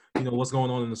for what's going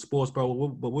on in the sports, bro.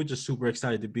 But we're just super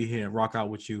excited to be here and rock out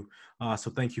with you. So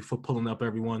thank you for pulling up,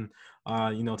 everyone.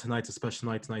 Tonight's a special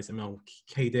night. Tonight's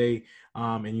MLK Day,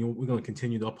 and we're gonna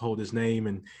continue to uphold his name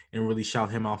and really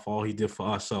shout him out for all he did for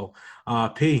us. So,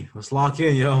 P, let's lock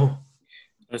in, yo.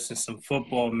 Listen, some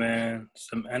football, man.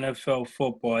 Some NFL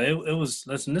football. It was.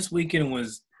 Listen, this weekend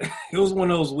was. It was one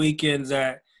of those weekends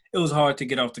that it was hard to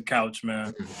get off the couch,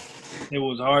 man. It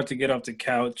was hard to get off the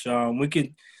couch. Wow.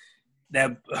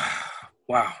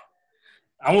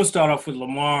 I want to start off with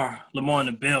Lamar and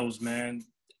the Bills, man.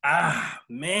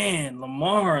 Man,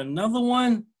 Lamar, another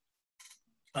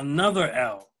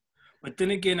L. But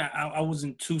then again, I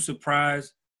wasn't too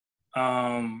surprised.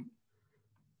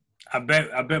 I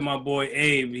bet my boy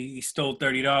Abe, he stole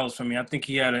 $30 from me. I think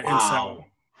he had an inside.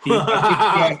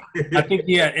 I think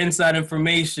he had inside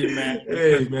information, man.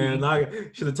 Hey, man, I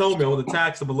should have told me I would have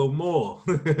taxed him a little more.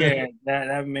 Yeah,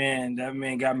 that man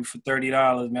got me for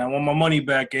 $30, man. I want my money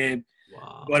back, Abe.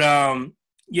 Wow. But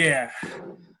yeah,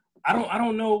 I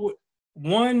don't know.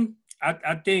 One,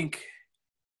 I think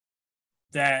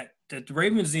that the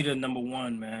Ravens need a number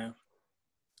one, man.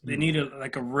 They need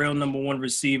a real number one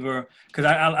receiver, because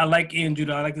I like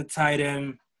Andrew. I like the tight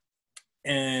end,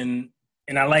 and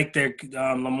I like their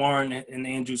Lamar and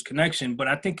Andrew's connection. But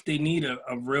I think they need a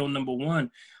real number one.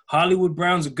 Hollywood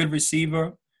Brown's a good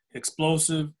receiver,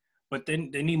 explosive, but then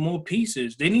they need more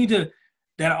pieces. They need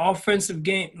that offensive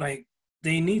game. Like,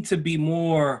 they need to be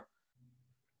more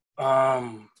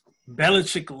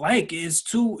Belichick-like. It's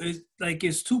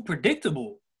too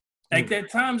predictable. Like,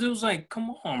 at times it was like,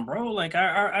 come on, bro. Like,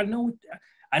 I know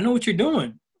what you're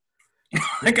doing.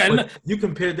 Like, I know. You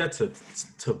compared that to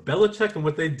Belichick and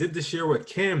what they did this year with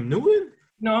Cam Newton?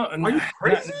 No, are you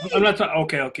crazy? I'm not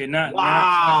talking. Okay.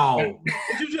 Wow.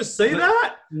 Did you just say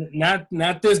that? Not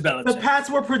this Belichick. The Pats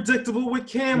were predictable with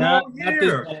Cam all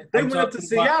year. They went up to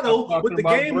Seattle with the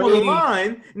game Brady. on the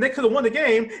line, and they could have won the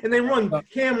game, and they run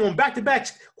Cam on back-to-back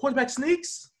quarterback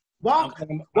sneaks. Wildcat,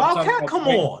 come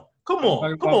on,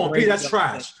 Pete, that's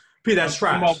trash. P, that's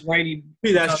trash. Brady.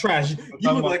 P, that's trash.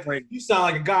 You look like Brady. You sound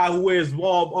like a guy who wears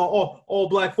all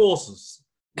black forces.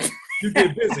 You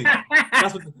get busy.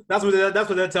 That's what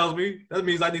that tells me. That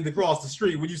means I need to cross the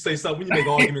street when you say something. When you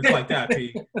make arguments like that,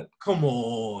 P. Come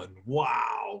on,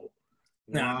 wow.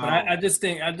 Nah, but I just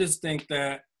think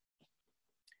that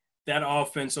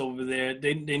offense over there,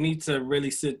 they need to really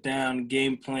sit down and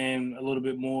game plan a little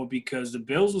bit more because the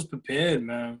Bills was prepared,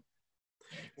 man.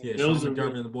 Yeah, Sean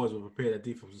McDermott and the boys were prepared. That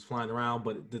defense was flying around,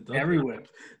 but everywhere.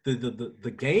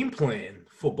 The game plan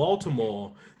for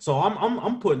Baltimore. So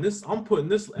I'm putting this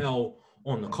L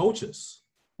on the coaches.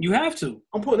 You have to.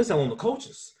 I'm putting this L on the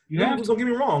coaches. Don't get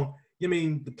me wrong. I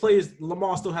mean, the players.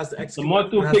 Lamar still has to execute. Lamar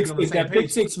threw pick six. That pick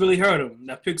six really hurt him.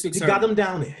 That pick six. He got them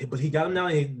down there, but he got them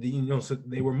down there. So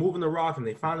they were moving the rock, and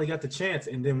they finally got the chance.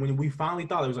 And then when we finally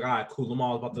thought it was like, all right, cool,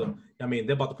 Lamar's about to. I mean,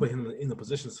 they're about to put him in the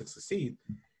position to succeed.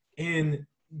 And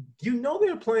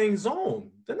they're playing zone.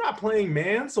 They're not playing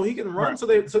man, so he can run. Right. So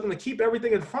they're going to keep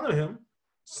everything in front of him.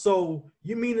 So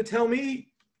you mean to tell me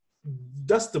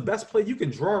that's the best play you can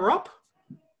draw up?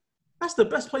 That's the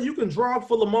best play you can draw up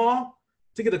for Lamar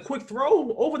to get a quick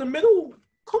throw over the middle?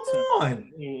 Come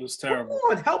on. It was terrible.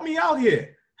 Come on, help me out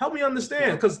here. Help me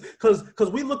understand.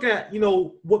 Because we look at,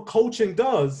 what coaching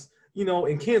does,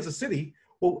 in Kansas City.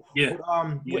 Well,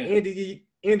 what Andy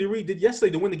Reid did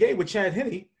yesterday to win the game with Chad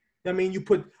Henne. I mean, you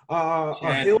put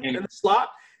a Hill in the slot,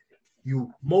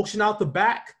 you motion out the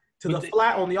back to the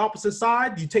flat on the opposite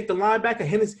side. You take the linebacker.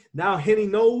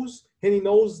 Henne knows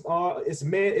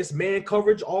it's man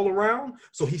coverage all around.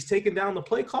 So he's taking down the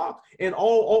play clock, and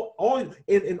all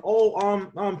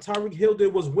Tyreek Hill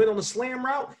did was win on the slam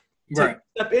route. Right.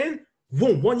 Step in,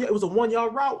 boom, 1 yard. It was a 1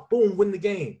 yard route. Boom, win the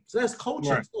game. So that's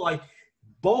coaching. Right. So I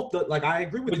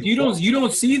agree with you. But you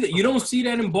don't see that. You don't see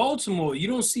that in Baltimore. You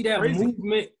don't see that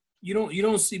movement. You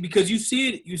don't see because you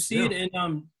see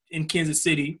it in Kansas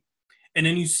City, and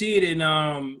then you see it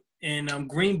in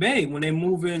Green Bay when they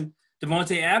move in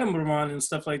Devontae Adams around and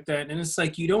stuff like that. And it's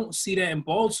like you don't see that in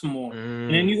Baltimore.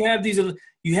 And then you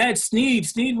had Snead.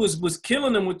 Snead was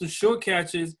killing them with the short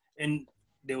catches, and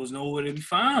there was nowhere to be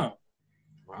found.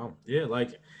 Wow. Yeah,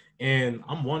 and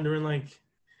I'm wondering,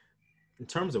 in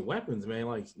terms of weapons,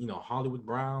 man, Hollywood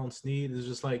Brown, Snead is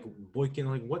just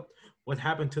Boykin, what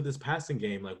happened to this passing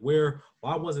game?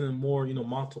 Why wasn't it more,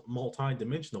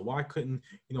 multi-dimensional? Why couldn't,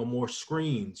 more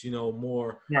screens,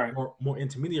 more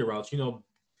intermediate routes? You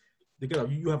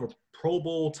have a Pro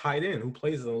Bowl tight end who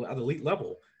plays at elite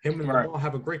level. Him and Lamar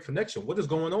have a great connection. What is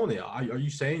going on there? Are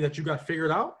you saying that you got figured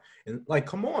out? And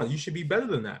come on, you should be better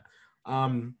than that.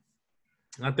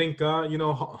 I think,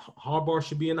 Harbaugh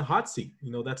should be in the hot seat.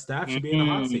 That staff should be in the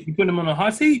hot seat. You put him on the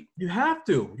hot seat? You have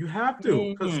to.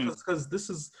 Because this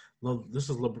is Lamar's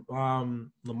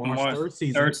third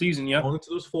season. Third season, yeah. Going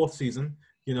into his fourth season.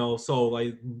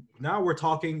 So now we're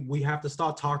talking. We have to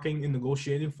start talking and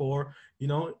negotiating for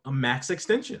a max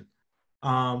extension.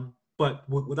 But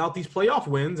without these playoff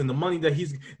wins and the money that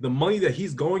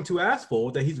he's going to ask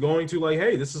for, that he's going to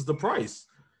hey, this is the price.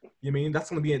 That's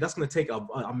going to take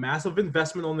a massive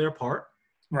investment on their part,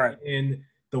 right? And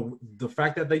the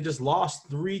fact that they just lost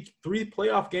three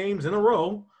playoff games in a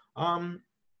row,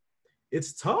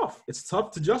 it's tough. It's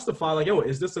tough to justify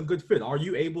is this a good fit? Are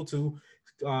you able to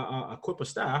equip a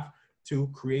staff to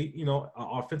create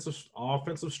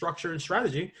offensive structure and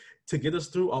strategy to get us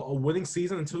through a winning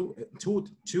season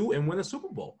and win a Super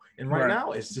Bowl? And right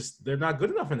now, it's just they're not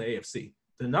good enough in the AFC.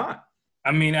 They're not.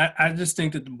 I mean, I just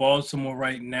think that the Baltimore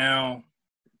right now,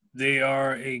 they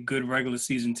are a good regular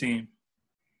season team.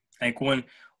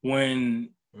 When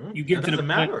you get to the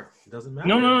matter. It doesn't matter.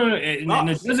 No. It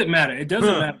doesn't matter. It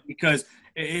doesn't matter because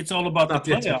it's all about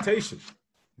the expectation.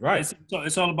 Right.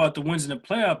 It's all about the wins in the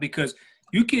playoff because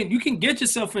you can get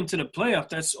yourself into the playoff.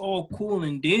 That's all cool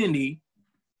and dandy,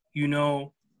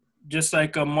 just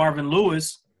like Marvin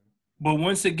Lewis. But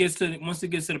once it gets to the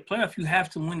playoff, you have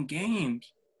to win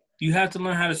games. You have to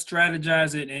learn how to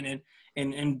strategize it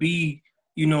and be,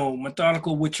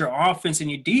 methodical with your offense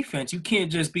and your defense. You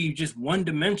can't just be just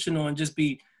one-dimensional and just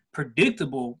be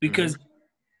predictable because,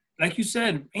 like you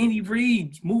said, Andy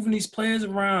Reid moving these players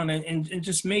around and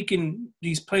just making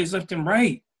these plays left and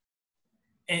right.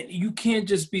 And you can't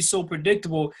just be so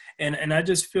predictable. And I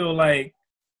just feel I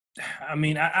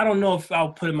don't know if I'll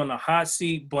put him on the hot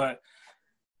seat, but –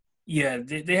 yeah,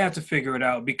 they have to figure it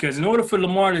out because in order for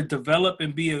Lamar to develop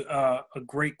and be a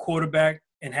great quarterback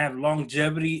and have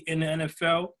longevity in the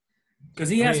NFL, because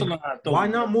he has to learn how to throw. Why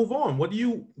not move on? What are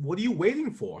you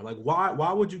waiting for?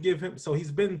 Why would you give him? So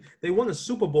they won a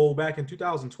Super Bowl back in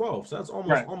 2012. So that's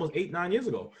almost 8-9 years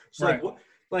ago. So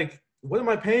what am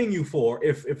I paying you for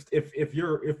if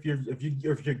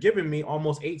you're giving me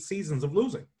almost 8 seasons of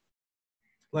losing?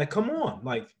 Like, come on.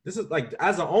 Like, this is like,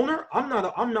 as an owner, I'm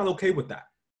not okay with that.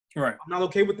 Right. I'm not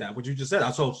okay with that. What you just said.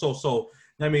 So.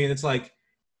 I mean, it's like,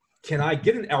 can I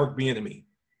get an Eric Bieniemy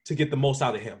to get the most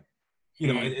out of him?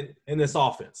 You know, in this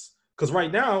offense. Because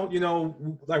right now, you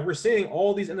know, like we're seeing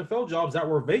all these NFL jobs that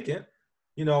were vacant.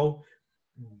 You know,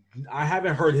 I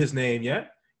haven't heard his name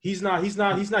yet. He's not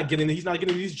getting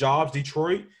these jobs.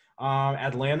 Detroit,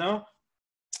 Atlanta,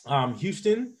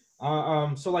 Houston.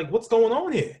 So like, what's going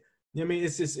on here? I mean,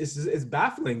 it's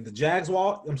baffling. The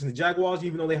Jaguars,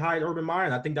 even though they hired Urban Meyer,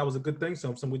 and I think that was a good thing.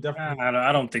 So we definitely.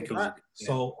 I don't think it was.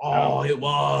 It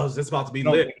was. It's about to be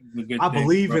lit. I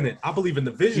believe in it. I believe in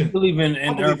the vision. You believe in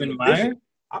Urban Meyer?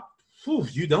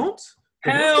 You don't?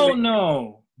 Hell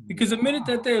no. Because the minute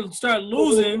that they start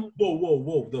losing,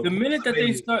 whoa. The minute that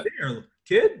they start,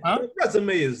 kid, the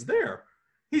resume is there.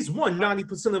 He's won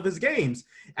 90% of his games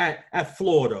at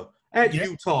Florida, at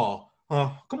Utah.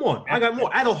 Come on, I got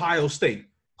more at Ohio State.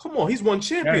 Come on, he's won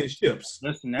championships.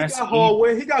 Listen, he got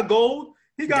hardware. He got gold.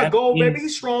 He got gold, baby.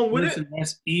 He's strong with it.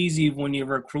 That's easy when you're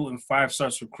recruiting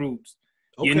 5-star recruits.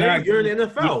 Okay, you're in the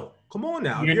NFL. Come on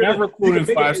now. You're not recruiting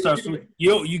 5-star.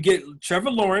 You get Trevor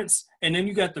Lawrence, and then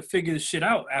you got to figure the shit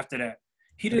out after that.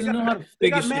 He doesn't know how to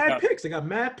figure shit out. They got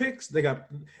mad picks. I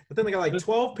think they got like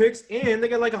 12 picks, and they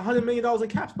got like $100 million in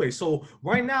cap space. So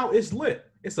right now it's lit.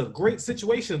 It's a great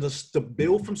situation to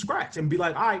build from scratch and be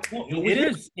like, all right.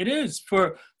 It is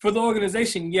for the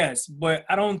organization, yes, but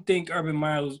I don't think Urban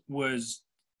Meyer was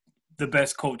the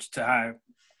best coach to hire,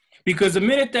 because the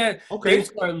minute that they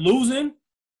start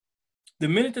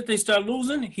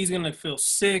losing, he's gonna feel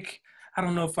sick. I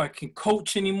don't know if I can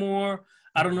coach anymore.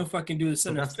 I don't know if I can do this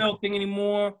NFL thing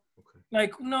anymore. Okay.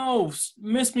 Like, no,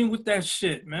 miss me with that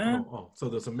shit, man. So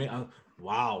there's a man.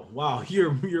 Wow. You're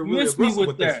really aggressive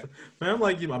with this, man.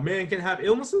 Like, a man can have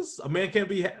illnesses. A man can't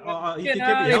be. He can't be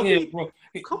healthy. Here, bro.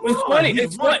 Come on.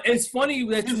 It's funny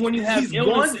that when you have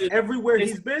illnesses, won everywhere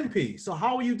he's been, P. So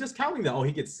how are you discounting that? Oh,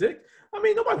 he gets sick. I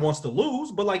mean, nobody wants to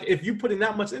lose, but like, if you're putting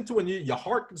that much into it and your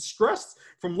heart is stressed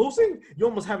from losing, you're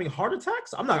almost having heart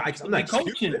attacks. I'm not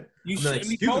excusing it. You shouldn't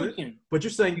be coaching. But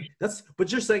you're saying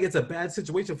it's a bad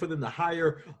situation for them to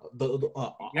hire the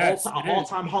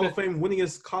all-time Hall of Fame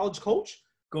winningest college coach.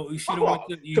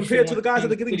 Compared to the guys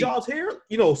that are getting jobs here,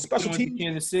 you know, special teams,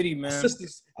 Kansas City, man,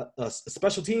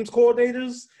 special teams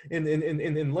coordinators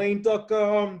and lame duck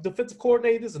defensive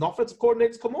coordinators and offensive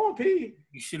coordinators. Come on, P.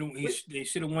 They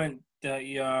should have went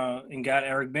and got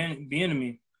Eric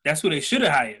Bieniemy. That's who they should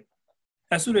have hired.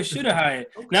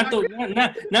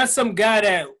 Not some guy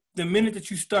that the minute that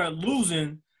you start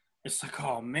losing, it's like,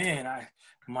 oh man,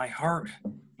 my heart,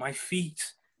 my feet,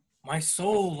 my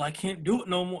soul, I can't do it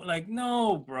no more. Like,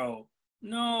 no, bro,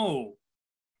 no.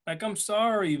 Like, I'm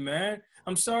sorry, man.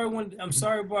 I'm sorry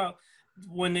about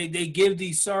when they give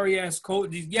these sorry ass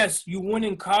coaches. Yes, you win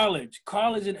in college.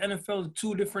 College and NFL are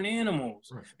two different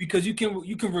animals, right? Because you can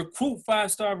recruit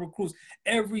 5-star recruits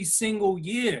every single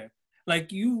year.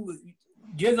 Like, you're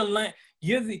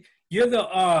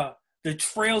the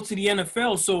trail to the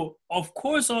NFL. So of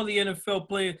course all the NFL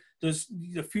players,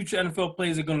 the future NFL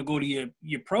players are going to go to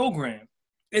your program.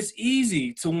 It's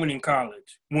easy to win in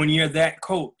college when you're that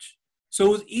coach. So it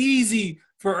was easy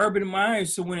for Urban Meyer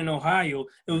to win in Ohio.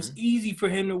 It was easy for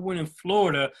him to win in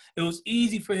Florida. It was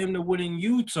easy for him to win in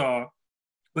Utah.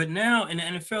 But now in the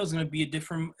NFL is going to be a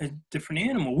different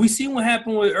animal. We see what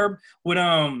happened with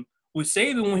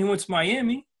Saban when he went to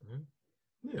Miami.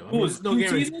 Yeah,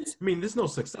 there's no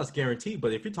success guarantee.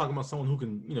 But if you're talking about someone who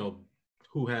can, you know,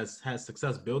 who has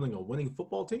success building a winning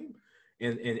football team,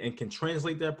 and can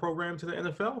translate that program to the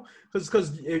NFL,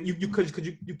 because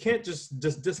you can't just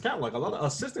discount, like, a lot of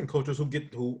assistant coaches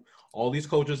who all these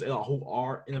coaches who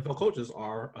are NFL coaches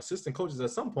are assistant coaches at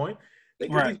some point. They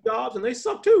get these jobs and they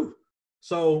suck too.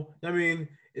 So I mean,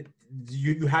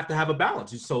 you have to have a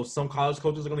balance. So some college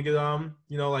coaches are going to get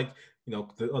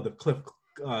the Cliff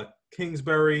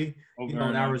Kingsbury, in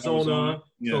Arizona.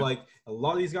 Yeah. So like a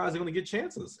lot of these guys are going to get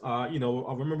chances. I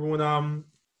remember when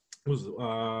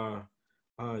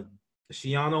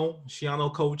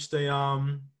Schiano coached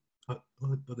the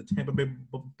Tampa Bay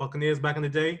Buccaneers back in the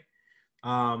day.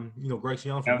 Greg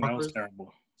Schiano from Rutgers. Was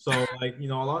terrible. So like, a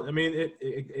lot. I mean,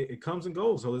 it comes and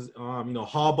goes. So there's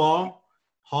Harbaugh,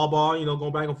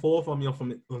 going back and forth from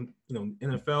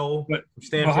NFL. But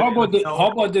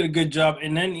Harbaugh did a good job,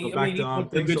 and then he went to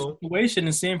a good situation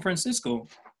in San Francisco.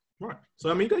 Right. So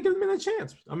I mean, you gotta give them a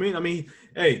chance. I mean,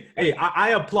 hey, I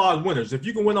applaud winners. If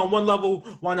you can win on one level,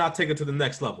 why not take it to the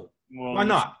next level? Well, why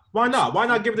not? Why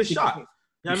not give it a shot?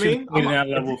 You know what I should have mean? played at that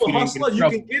level If if you're he a didn't get hustler, in you can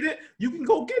trouble. get it. You can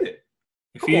go get it.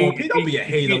 If Come he on, didn't, P. Don't be a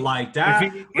hater like that.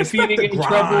 if he Respect didn't the get in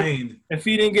trouble, grind. if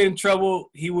he didn't get in trouble,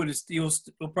 he'll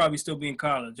probably still be in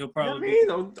college. He'll You know what I probably be.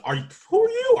 mean? Who are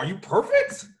you? Are you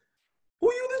perfect? Who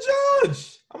are you to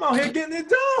judge? I'm out here getting it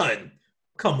done.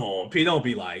 Come on, P. Don't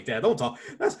be like that. Don't talk.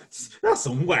 That's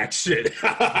some whack shit.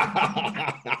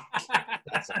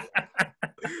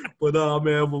 But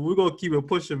man, but we're gonna keep it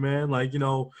pushing, man. Like,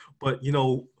 but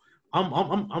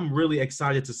I'm really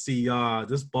excited to see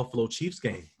this Buffalo Chiefs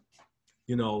game.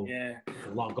 Yeah.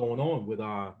 A lot going on with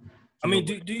I mean,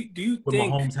 do you with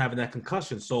think Mahomes having that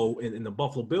concussion. So in the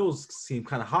Buffalo Bills seem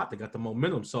kind of hot. They got the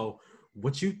momentum. So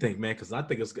what you think, man? Because I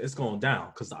think it's going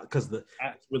down. Because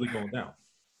it's really going down.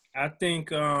 I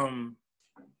think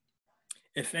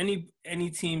if any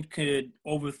team could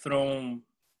overthrow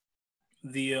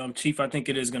the Chief, I think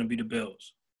it is going to be the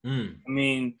Bills. I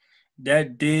mean,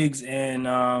 that Diggs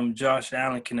and Josh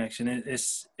Allen connection,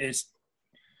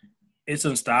 it's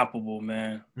unstoppable,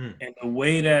 man. And the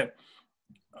way that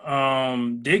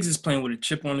Diggs is playing with a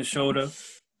chip on his shoulder,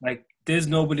 like there's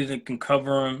nobody that can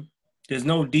cover him. There's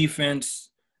no defense.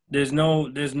 There's no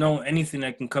anything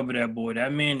that can cover that boy.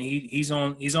 That man, he's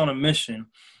on a mission.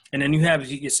 And then you have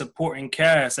your supporting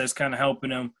cast that's kind of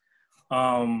helping him,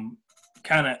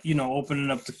 kind of opening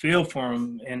up the field for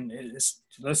him. And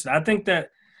listen, I think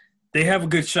that they have a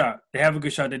good shot.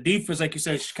 The defense, like you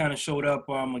said, kind of showed up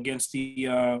against the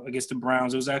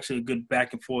Browns. It was actually a good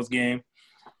back and forth game.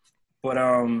 But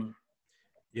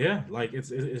yeah, like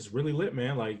it's really lit,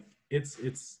 man. Like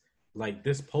it's like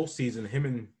this postseason,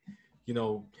 him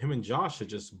and Josh are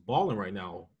just balling right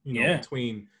now.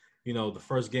 Between the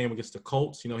first game against the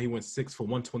Colts, he went 6 for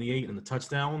 128 and the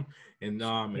touchdown, and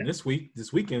and this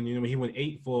weekend, he went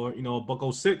 8 for a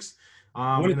 $106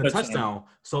 and a touchdown.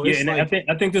 So it's like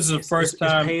I think this is the first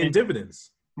time it's paying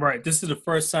dividends. Right, this is the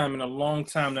first time in a long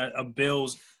time that a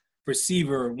Bills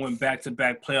receiver went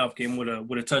back-to-back playoff game with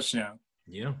a touchdown.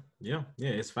 Yeah.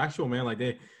 It's factual, man. Like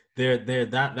they're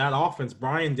that offense.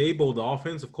 Brian Daboll, the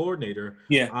offensive coordinator,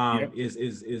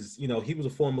 is he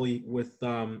was formerly with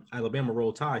Alabama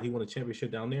Roll Tide. He won a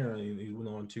championship down there, and he went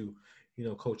on to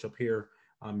coach up here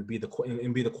and be the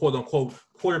quote unquote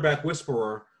quarterback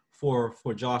whisperer for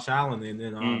Josh Allen, and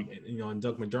then and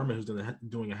Doug McDermott, who's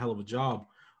doing a hell of a job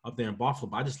up there in Buffalo.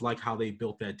 But I just like how they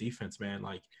built that defense, man.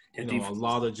 Like a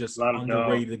lot of just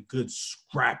underrated, good,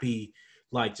 scrappy,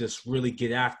 like just really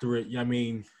get after it. You know what I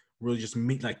mean? Really just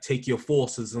take your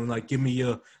forces and give me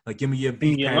your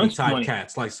beef patty type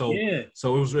cats. Like so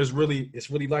it's really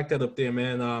like that up there,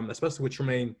 man. Especially with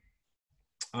Tremaine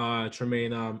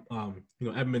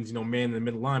Edmonds, man in the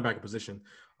middle linebacker position.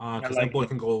 Because that boy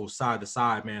can go side to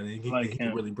side, man, and he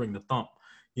can really bring the thump.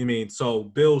 You mean? So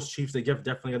Bills, Chiefs, they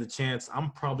definitely got a chance.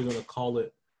 I'm probably gonna call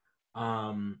it.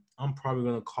 You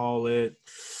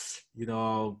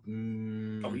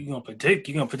gonna predict?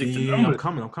 You gonna predict the number?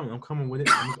 I'm coming with it.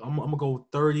 I'm gonna go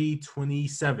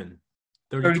 30-27.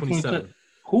 30-27.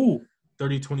 Who?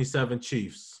 30-27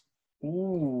 Chiefs.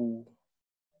 Ooh,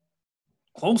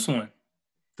 close one.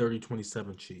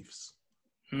 30-27 Chiefs.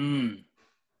 I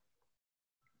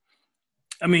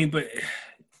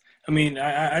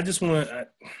just want to,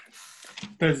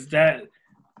 because that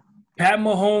Pat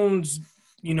Mahomes,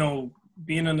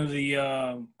 being under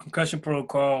the concussion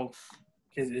protocol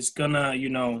is gonna,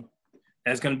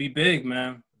 that's gonna be big,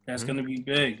 man. That's gonna be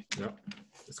big. Yeah,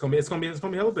 it's gonna be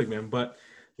hella big, man. But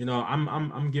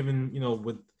I'm giving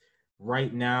with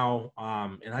right now,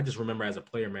 and I just remember as a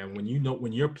player, man, when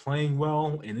when you're playing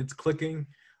well and it's clicking,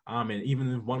 and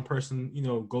even if one person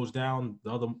goes down,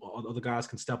 the other guys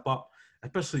can step up,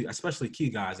 especially key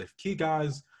guys. If key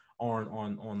guys are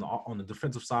on the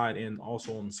defensive side and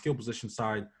also on the skill position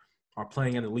side are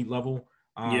playing at elite level,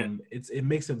 it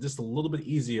makes it just a little bit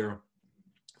easier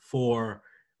for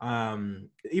even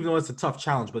though it's a tough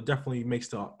challenge, but definitely makes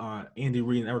the Andy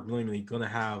Reid and Eric Bieniemy going to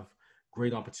have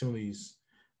great opportunities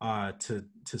to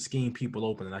scheme people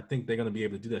open, and I think they're going to be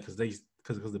able to do that because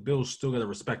the Bills still got to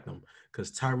respect them,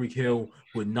 because Tyreek Hill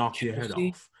would knock your head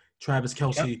off, Travis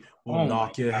Kelce will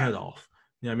knock your head off.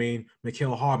 You know what I mean?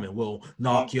 Mecole Hardman will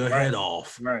knock your head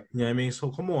off. Right. You know what I mean?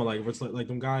 So come on, it's like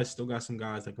them guys still got some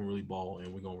guys that can really ball,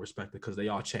 and we're gonna respect it because they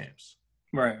are champs.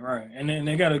 Right. And then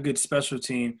they got a good special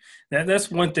team.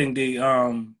 That's one thing.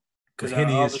 But Because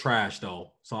Henny is trash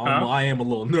though, so huh? I am a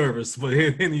little nervous. But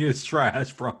Henny is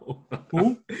trash, bro.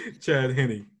 Who? Chad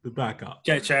Henny, the backup.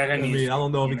 Chad I Henne is mean, I trash.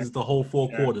 don't know if he Yeah, gets the whole four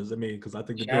Chad. quarters. I mean, because I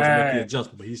think the Bills will make the Chad.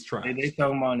 adjustment, but he's They trash.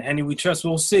 talking about Henny we trust.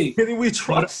 We'll see. Henny, we But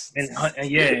trust. and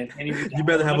yeah, and Henny we You I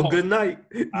better don't have a know. good night.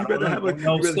 I You don't better know. have a. Don't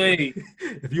know. You better. Say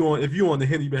If you on the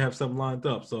Henny, you better have something lined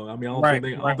up. So I mean, I don't think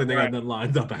they got right. nothing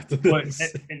lined up after But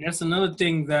this. and that's another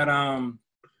thing that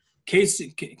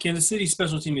Kansas City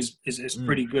special team is Mm.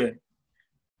 pretty good.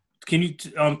 Can you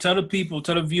tell the people,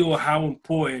 tell the viewer how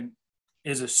important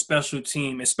is a special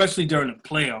team, especially during the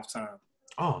playoff time?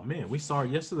 Oh man, we saw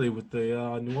it yesterday with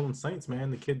the New Orleans Saints,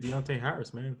 man. The kid Deontay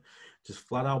Harris, man, just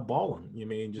flat out balling. You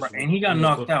mean Right, just and he got being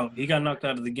able knocked to, out. He got knocked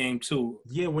out of the game too.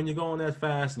 yeah, when you're going that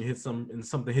fast and you hit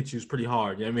something hits you pretty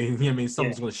hard. I mean, you know what I mean,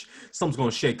 Yeah, something's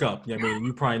gonna shake up. You know what I mean,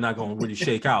 you're probably not gonna really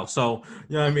shake out. So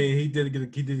you know what I mean, he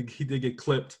did get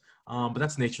clipped. But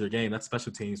that's the nature of the game. That's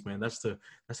special teams, man. That's the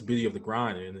beauty of the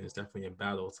grind, and it's definitely a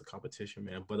battle. It's a competition,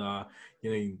 man. But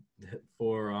you know,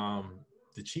 for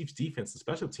the Chiefs' defense and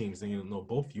special teams, and you know,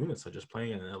 both units are just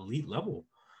playing at an elite level.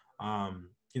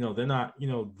 You know, they're not, you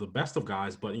know, the best of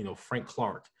guys, but you know, Frank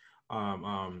Clark,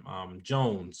 Jones,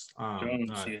 Jones,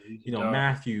 yeah, he's a you know, dog.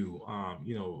 Matthew,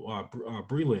 you know,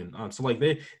 Breland. So like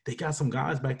they got some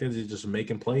guys back there that just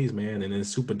making plays, man, and it's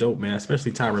super dope, man.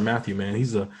 Especially Tyrann Mathieu, man.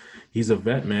 He's a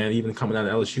vet, man. Even coming out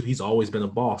of LSU, he's always been a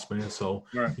boss, man. So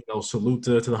Right. you know, salute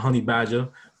to the Honey Badger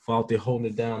for out there holding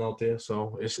it down out there.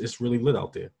 So it's really lit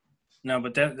out there. No,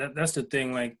 but that's the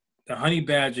thing. Like the Honey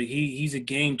Badger, he's a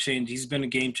game changer. He's been a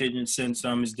game changer since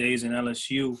his days in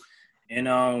LSU,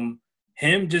 and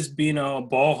him just being a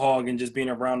ball hog and just being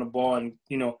around the ball and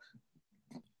you know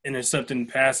intercepting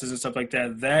passes and stuff like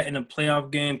that. That in a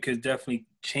playoff game could definitely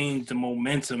change the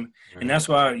momentum, and Right. that's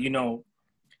why you know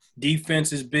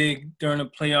defense is big during the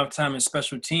playoff time and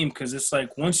special team because it's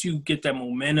like once you get that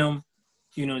momentum,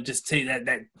 you know, just take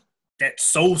that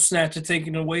soul snatcher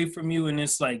taken away from you, and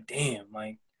it's like, damn,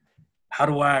 like how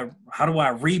do I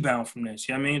rebound from this?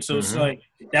 You know what I mean? So it's Mm-hmm. like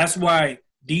that's why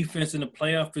defense in the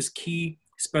playoff is key,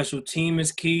 special team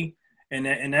is key, and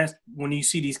that's when you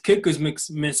see these kickers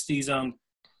miss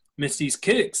these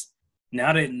kicks.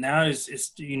 Now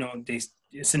it's you know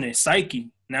it's in their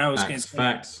psyche. Now Facts.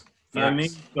 you know what I mean?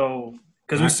 So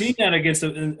because we seen Facts.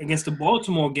 that against the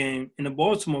Baltimore game and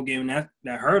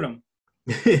that hurt them.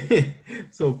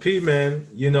 So P, man,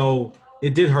 you know,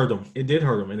 it did hurt him. It did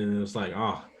hurt him. And then it was like,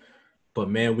 but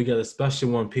man, we got a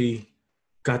special one, P.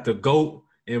 Got the GOAT.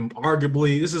 And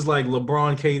arguably, this is like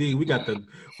LeBron KD.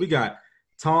 We got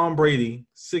Tom Brady,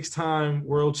 6-time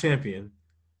world champion,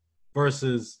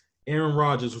 versus Aaron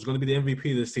Rodgers, who's going to be the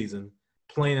MVP this season,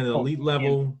 playing at an Oh, elite man.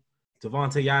 level.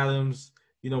 Devontae Adams,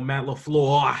 you know, Matt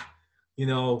LaFleur, you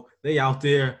know, they out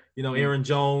there, you know, Aaron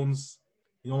Jones,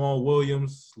 you know,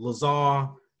 Williams, Lazar,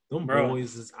 them Bro,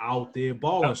 boys is out there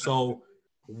balling. So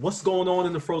what's going on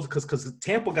in the frozen? Because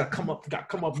Tampa got to come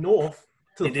up north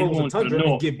to the they're frozen going to the tundra and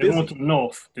north. get They're going to busy. the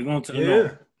north. They're going to the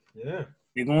north. Yeah, yeah.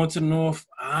 They're going to the north.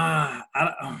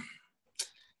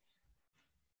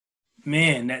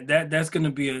 Man, that's gonna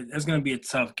be a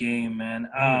tough game, man.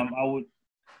 Mm.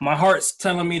 My heart's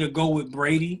telling me to go with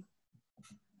Brady.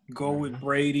 Go with Mhm.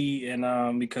 Brady,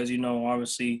 and because you know,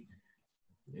 obviously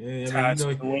Yeah, I mean, ties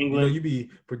to New England. you be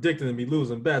predicting and be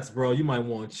losing bets, bro. You might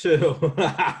want to chill.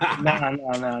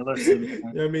 Nah. Listen, man. You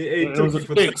know what I mean, It was a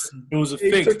fix. It was a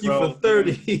Eight fix, took you for bro. It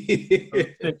 30. was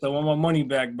a fix. I want my money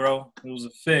back, bro. It was a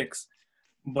fix.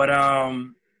 But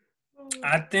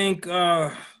I think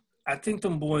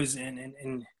them boys and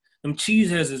them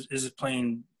cheeseheads is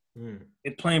playing. Mm.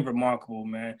 They're playing remarkable,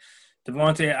 man.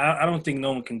 Devontae, I don't think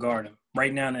no one can guard him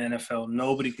right now in the NFL.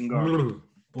 Nobody can guard him.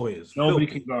 Boy, is Nobody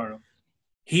can filthy. guard him.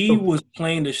 He Filthy. was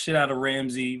playing the shit out of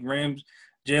Ramsey.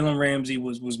 Jalen Ramsey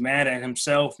was mad at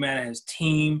himself, mad at his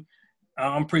team.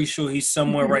 I'm pretty sure he's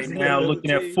somewhere right He's now mad at the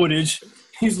looking at team. footage.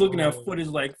 He's looking at Oh, footage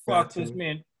like, got fuck this to.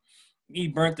 man. He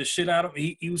burnt the shit out of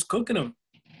him. He was cooking him.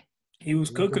 He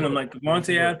was Looking cooking him good. like Looking Devontae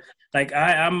good. had. Like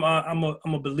I'm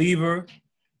a believer,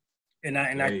 and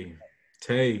I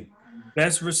Tay.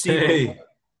 best receiver. Tay.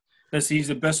 He's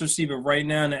the best receiver right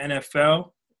now in the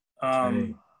NFL.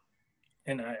 Tay.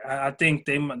 And I think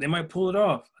they might pull it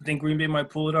off. I think Green Bay might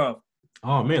pull it off.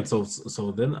 Oh man, so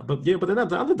then, but they're not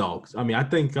the underdogs. I mean, I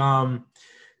think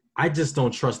I just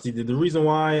don't trust the reason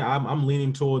why I'm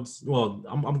leaning towards, well,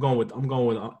 I'm going with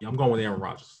Aaron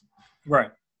Rodgers.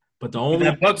 Right. But the But only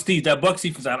that Bucks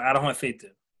defense, I don't have faith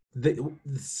in. they,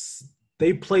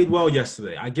 they played well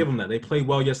yesterday. I give them that. They played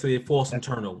well yesterday. They forced some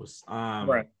turnovers.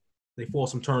 Right. They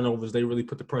forced some turnovers. They really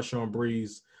put the pressure on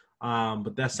Breeze.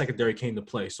 But that secondary came to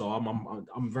play. So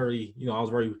I'm very, you know, I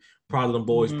was very proud of them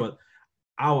boys. Mhm. But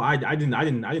I didn't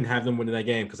have them winning that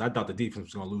game because I thought the defense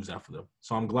was going to lose after them.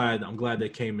 So I'm glad they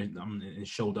came in and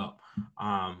showed up.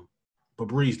 But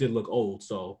Breeze did look old,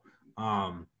 so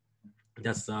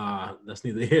that's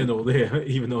neither here nor there.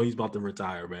 Even though he's about to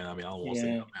retire, man. I mean, I don't want to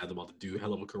say bad about the dude.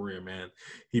 Hell of a career, man.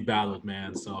 He battled,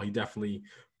 man. So he definitely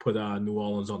put New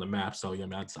Orleans on the map. So yeah,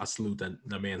 man, I salute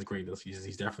that man's greatness.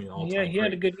 He's definitely an all-time. Yeah, he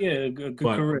had a good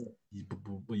career.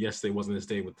 But yesterday wasn't his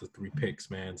day with the 3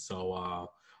 picks, man. So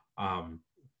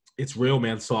it's real,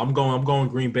 man. So I'm going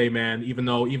Green Bay, man. Even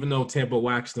though Tampa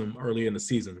waxed them early in the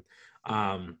season,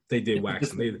 they did wax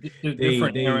them.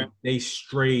 They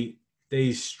straight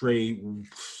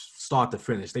start to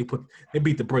finish. They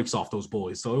beat the brakes off those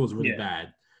boys, so it was really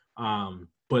bad.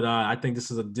 But I think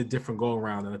this is a different go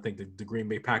around, and I think the Green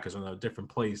Bay Packers are in a different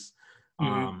place.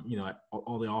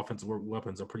 All the offensive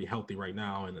weapons are pretty healthy right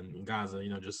now, and guys are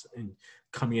just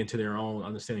coming into their own,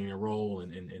 understanding their role,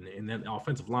 and then the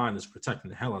offensive line is protecting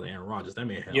the hell out of Aaron Rodgers. That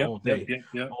man had all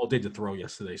day to throw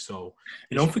yesterday. So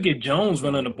and don't forget Jones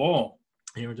running the ball.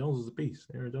 Aaron Jones is a beast.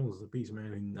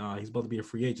 Man. And, he's about to be a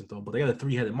free agent though. But they got a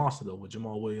 3-headed monster though with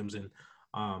Jamal Williams and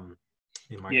my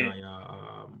guy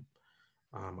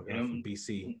from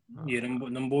BC.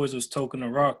 Them boys was toking the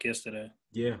rock yesterday.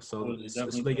 Yeah, so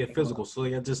they get physical. So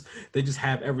they just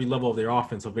have every level of their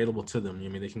offense available to them. I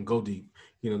mean, they can go deep.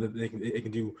 They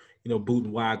can do boot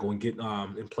and waggle and get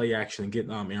in play action and get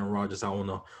Aaron Rodgers out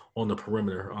on the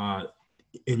perimeter.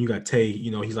 And you got Tay,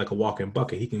 he's like a walking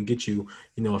bucket. He can get you,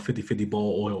 a 50-50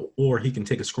 ball, or he can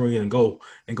take a screen and go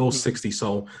 60.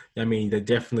 So I mean, they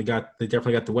definitely got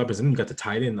the weapons, and you got the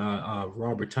tight end,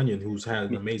 Robert Tonyan, who's had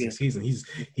an amazing season.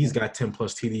 He's got 10+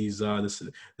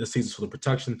 TDs this season. So the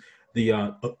protection,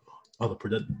 the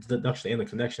production and the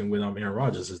connection with Aaron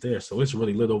Rodgers is there. So it's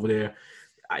really lit over there.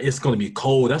 It's going to be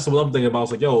cold. That's what I'm thinking about. I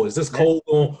was like, yo, is this cold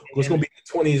going? It's going to be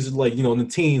in the 20s, like, in the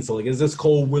teens. So, like, is this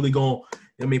cold really going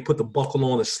put the buckle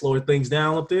on and slow things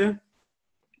down up there?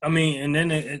 I mean, and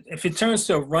then if it turns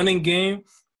to a running game,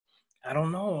 I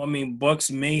don't know. I mean,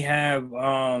 Bucks may have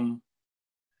a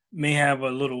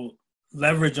little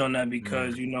leverage on that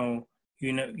because, you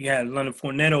had Leonard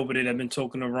Fournette over there that been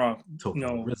talking the rock.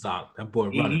 That boy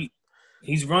running.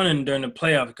 He's running during the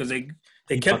playoffs because they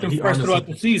kept him fresh throughout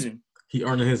the season. He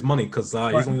earning his money because he's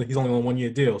only on a 1-year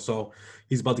deal, so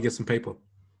he's about to get some paper.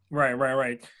 Right.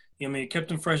 I mean, it kept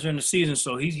him fresh during the season,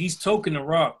 so he's toking the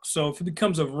rock. So if it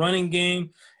becomes a running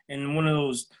game and one of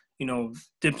those,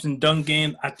 dips and dunk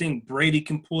games, I think Brady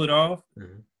can pull it off.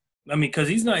 Mm-hmm. I mean, because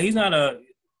he's not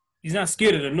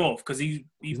scared of the North because he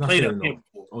played up here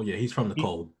before. Oh yeah, he's from the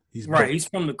cold. He's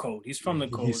from the cold. He's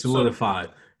solidified.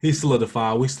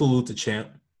 We salute the champ.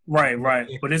 Right.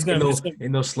 But it's gonna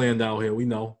ain't no slant out here. We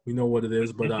know what it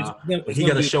is. But he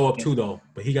got to show up too, though.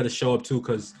 But he got to show up too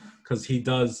because he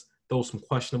does throw some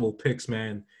questionable picks,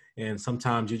 man. And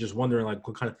sometimes you're just wondering, like,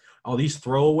 what kind of are these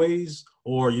throwaways?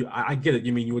 Or I get it.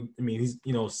 He's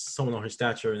someone on his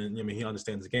stature, and he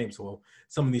understands the game. So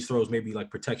some of these throws may be like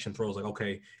protection throws. Like,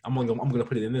 okay, I'm gonna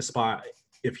put it in this spot.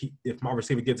 If my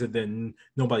receiver gets it, then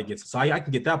nobody gets it. So I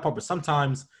can get that part. But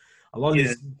sometimes a lot of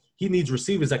these, he needs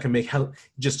receivers that can make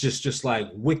just like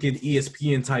wicked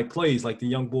ESPN type plays, like the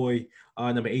young boy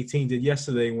number 18 did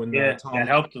yesterday when Tom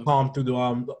helped him. Tom threw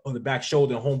on the back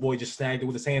shoulder, and homeboy just snagged it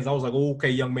with his hands. I was like, oh, okay,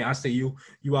 young man, I see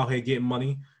you out here getting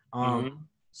money.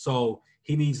 So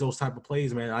he needs those type of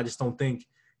plays, man. I just don't think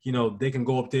they can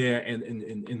go up there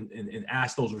and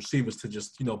ask those receivers to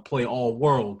just play all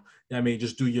world. I mean,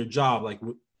 just do your job, like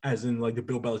as in like the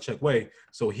Bill Belichick way.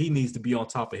 So he needs to be on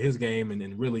top of his game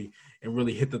and really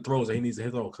hit the throws that he needs to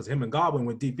hit. Because him and Godwin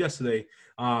went deep yesterday.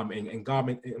 And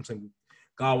Godwin,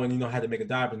 had to make a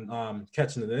dive and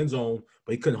catch in the end zone,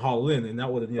 but he couldn't haul it in, and that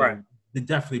would have it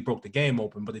definitely broke the game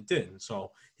open, but it didn't.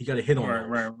 So he got to hit on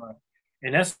right.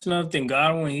 And that's another thing.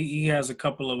 Godwin, he has a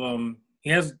couple of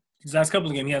his last couple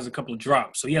of games, he has a couple of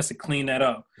drops, so he has to clean that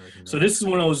up. Mm-hmm. So this is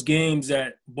one of those games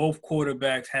that both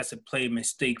quarterbacks has to play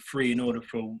mistake-free in order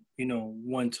for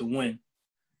one to win.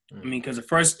 Mm-hmm. I mean, because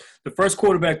the first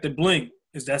quarterback to blink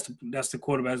that's the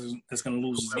quarterback that's going to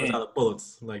lose his game. Out of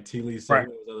bullets, like T. Lee said,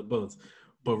 out of bullets.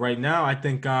 But right now, I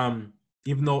think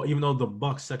even though the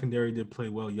Bucs secondary did play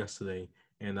well yesterday,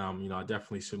 and I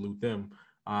definitely salute them.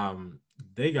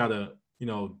 They gotta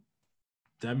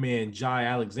that man Jai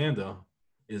Alexander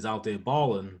is out there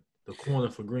balling the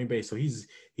corner for Green Bay, so he's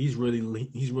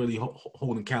really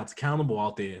holding counts accountable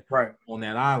out there on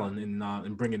that island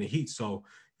and bringing the heat. So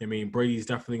I mean, Brady's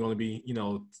definitely going to be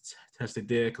tested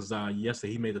there because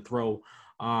yesterday he made a throw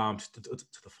to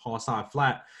the far side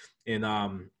flat, and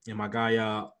my guy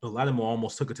Lattimore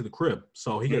almost took it to the crib.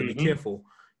 So he got to be careful.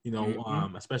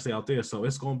 especially out there. So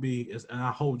it's going to be,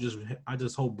 and I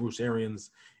just hope Bruce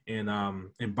Arians and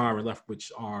Byron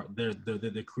Leftwich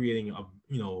they're creating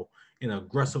an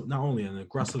aggressive, not only an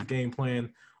aggressive game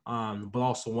plan, but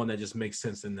also one that just makes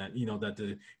sense and that,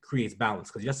 that creates balance.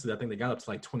 Because yesterday I think they got up to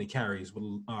like 20 carries with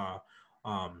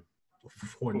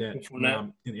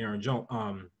Fournette and Aaron Jones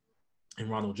and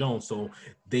Ronald Jones. So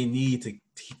they need to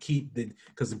keep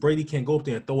because Brady can't go up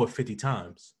there and throw it 50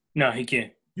 times. No, he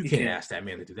can't. You can't ask that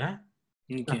man to do that.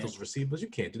 Not those receivers. You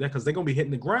can't do that because they're gonna be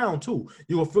hitting the ground too.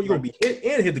 You're gonna be hit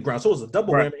and hit the ground. So it's a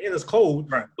double whammy and it's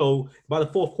cold. Right. So by the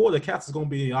fourth quarter, the Cats is gonna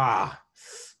be I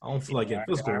don't feel like getting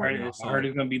physical right now. I heard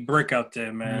it's gonna be brick out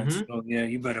there, man. So yeah,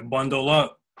 you better bundle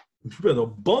up. You better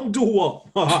bundle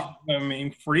up. I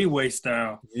mean, freeway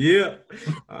style. Yeah.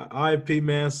 IP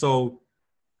man. So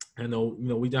I know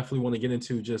we definitely want to get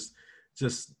into just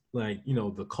like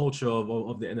the culture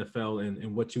of the NFL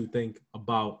and what you think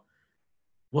about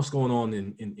what's going on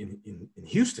in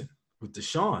Houston with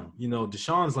Deshaun.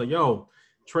 Deshaun's like, yo,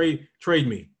 trade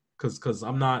me because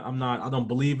I don't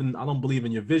believe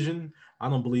in your vision. I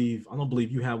don't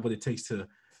believe you have what it takes to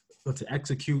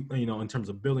execute, in terms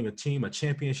of building a team, a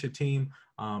championship team,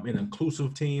 an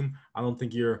inclusive team. I don't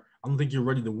think you're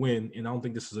ready to win, and I don't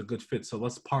think this is a good fit. So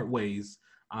let's part ways.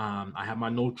 I have my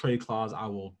no trade clause. I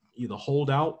will either hold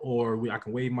out or I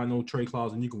can waive my no trade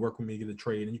clause, and you can work with me to get a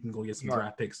trade, and you can go get some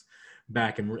draft picks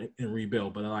back and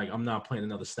rebuild. But I'm not playing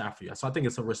another staff for you. So I think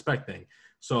it's a respect thing.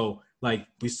 So like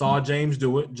we saw James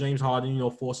do it. James Harden,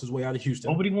 forced his way out of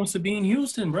Houston. Nobody wants to be in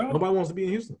Houston, bro. Nobody wants to be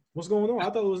in Houston. What's going on? I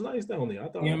thought it was nice down there. I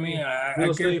thought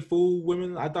real estate, food,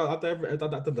 women. I thought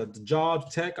the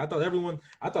jobs, tech. I thought everyone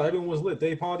was lit.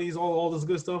 Day parties, all this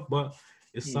good stuff. But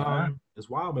it's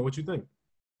wild, man. What you think?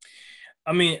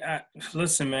 I mean,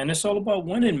 listen, man. It's all about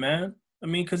winning, man. I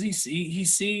mean, because he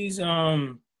sees,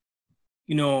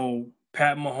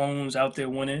 Pat Mahomes out there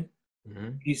winning. Mm-hmm.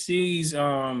 He sees,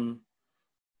 Lamar,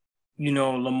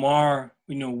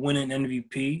 winning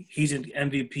MVP. He's an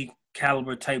MVP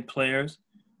caliber type players.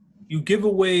 You give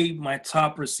away my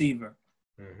top receiver.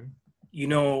 Mm-hmm.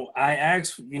 I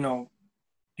asked, you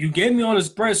gave me all this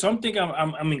bread, so I'm thinking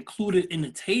I'm included in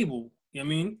the table. You know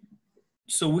what I mean?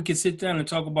 So we can sit down and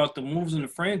talk about the moves in the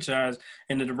franchise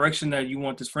and the direction that you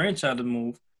want this franchise to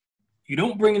move. You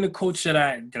don't bring in the coach that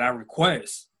I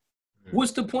request. Mm-hmm.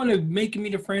 What's the point of making me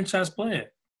the franchise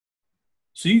player?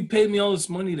 So you paid me all this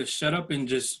money to shut up and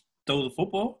just throw the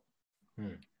football?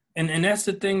 Mm-hmm. And that's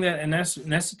the thing that's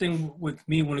the thing with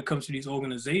me when it comes to these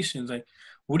organizations. Like,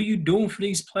 what are you doing for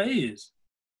these players?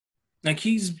 Like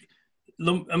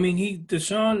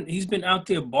Deshaun, he's been out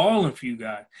there balling for you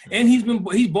guys. And he's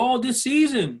balled this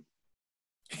season.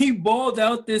 He balled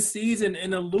out this season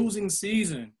in a losing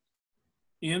season.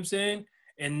 You know what I'm saying?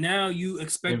 And now you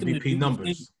expect him to do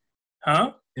numbers.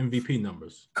 Huh? MVP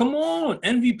numbers. Come on,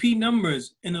 MVP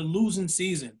numbers in a losing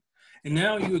season. And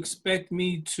now you expect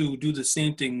me to do the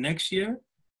same thing next year?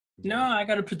 No, I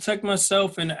got to protect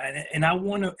myself and I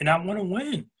want to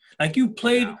win. Like, you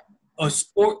played a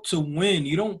sport to win.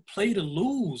 You don't play to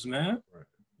lose, man. Right.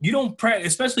 You don't practice,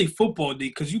 especially football,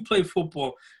 because you play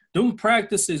football. Them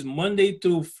practices Monday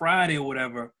through Friday or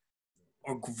whatever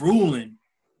are grueling.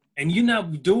 And you're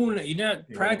not doing it. You're not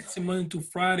practicing Monday through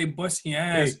Friday, busting your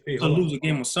ass to lose a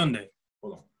game on Sunday.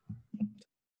 Hold on.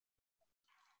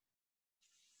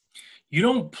 You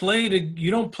don't play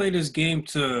this game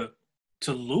to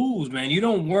lose, man. You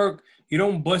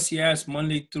don't bust your ass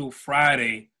Monday through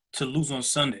Friday to lose on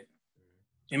Sunday.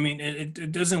 I mean,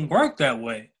 it doesn't work that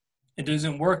way. It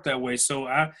doesn't work that way. So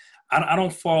I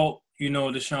don't fault,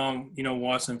 Deshaun,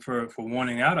 Watson for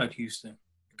wanting out of Houston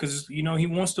because, he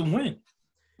wants to win.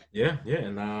 Yeah.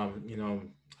 And,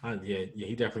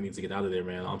 he definitely needs to get out of there,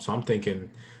 man. So I'm thinking,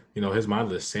 here's my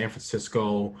list: San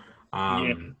Francisco.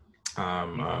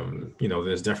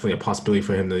 There's definitely a possibility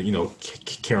for him to,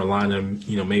 Carolina,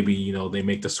 maybe, they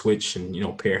make the switch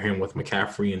and, pair him with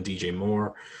McCaffrey and DJ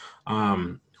Moore.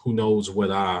 Who knows what,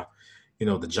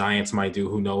 the Giants might do?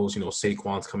 Who knows?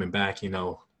 Saquon's coming back.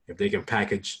 If they can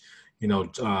package,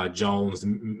 Jones,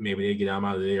 maybe they get him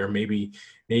out of there. Maybe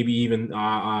even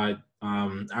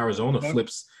Arizona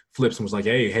flips and was like,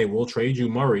 hey, we'll trade you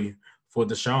Murray for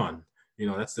Deshaun.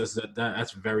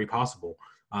 That's very possible.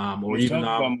 Or even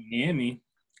Miami.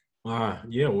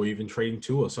 Or even trading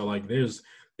Tua. So like, there's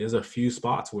a few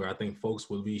spots where I think folks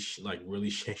will be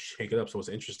really shake it up. So it's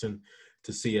interesting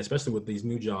to see, especially with these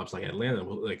new jobs like Atlanta.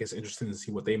 Like, it's interesting to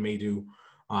see what they may do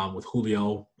with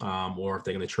Julio, or if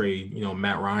they're going to trade,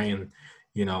 Matt Ryan.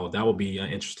 That would be an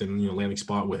interesting, landing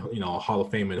spot with, Hall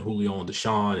of Fame and Julio and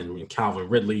Deshaun and Calvin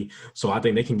Ridley. So I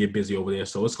think they can get busy over there.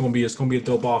 So it's gonna be a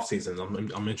dope off season.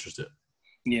 I'm interested.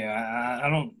 Yeah, I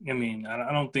don't. I mean,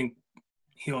 I don't think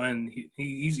he'll end.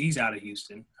 He's out of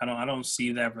Houston. I don't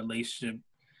see that relationship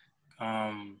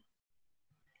um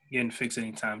getting fixed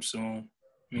anytime soon.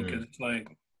 I mean, because it's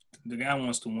like the guy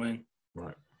wants to win.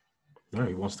 Right. No,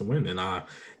 he wants to win, and I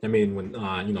mean, when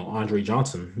Andre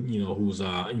Johnson, who's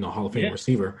Hall of Fame Yeah,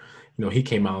 receiver, he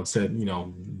came out and said,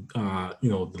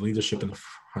 the leadership in the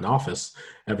front office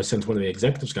ever since one of the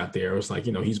executives got there, it was like,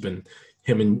 he's been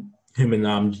him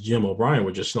and Jim O'Brien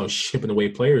were just shipping away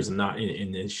players and not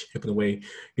and shipping away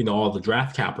all the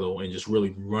draft capital and just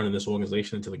really running this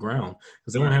organization into the ground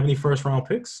because they don't have any first round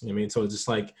picks. I mean, so it's just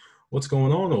like what's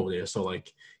going on over there. So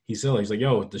like. He's like,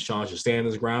 yo, Deshaun should stand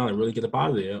his ground and really get up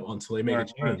out of there until they make a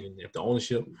change. Right. And if the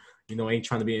ownership, ain't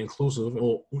trying to be inclusive,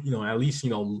 or at least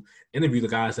interview the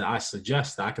guys that I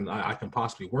suggest that I can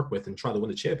possibly work with and try to win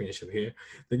the championship here,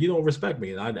 then you don't respect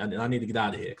me, and I need to get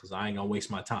out of here because I ain't gonna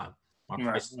waste my time. My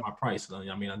price is my price.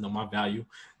 I mean, I know my value.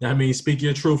 I mean, speak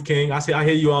your truth, King. I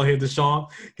hear you out here,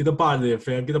 Deshaun. Get up out of there,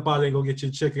 fam. Get up out of there and go get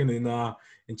your chicken and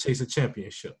chase a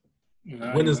championship.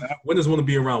 Winners want to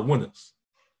be around winners.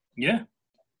 Yeah.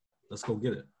 Let's go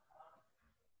get it.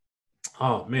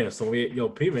 Oh man, so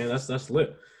Pete, man, that's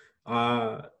lit.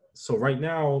 So right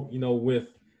now, with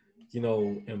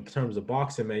in terms of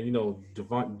boxing, man,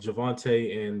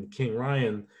 Gervonta and King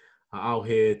Ryan are out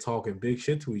here talking big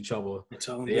shit to each other.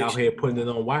 They out here putting it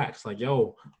on wax, like,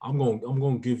 yo, I'm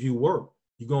gonna give you work.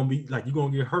 You're gonna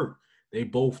get hurt. They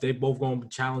both gonna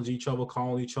challenge each other,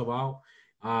 calling each other out.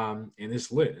 And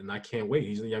it's lit, and I can't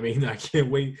wait. I can't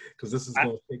wait because this is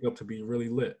gonna take up to be really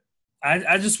lit.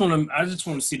 I just want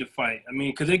to see the fight. I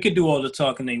mean, because they could do all the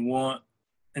talking they want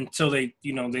until they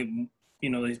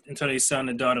until they sign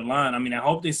the dotted line. I mean, I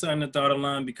hope they sign the dotted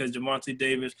line because Gervonta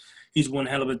Davis, he's one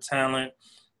hell of a talent.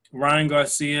 Ryan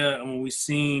Garcia, and when we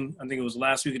seen, I think it was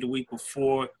last week or the week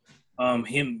before,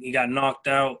 he got knocked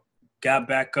out, got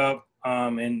back up,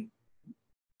 and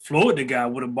floored the guy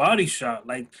with a body shot.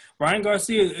 Like Ryan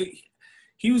Garcia.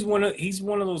 He's one of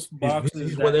those boxers.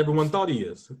 He's what everyone thought he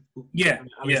is. Yeah,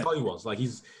 I thought he was. Like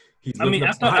he's. I mean,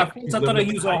 I thought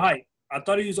he was all hype. I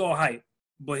thought he was all hype,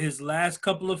 but his last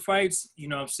couple of fights,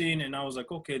 I'm seeing, and I was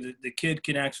like, okay, the kid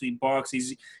can actually box.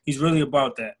 He's really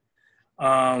about that.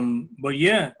 But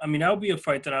yeah, I mean, that would be a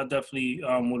fight that I definitely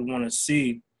would want to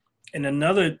see. And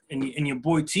another, and your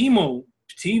boy Timo,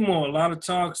 a lot of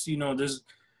talks. There's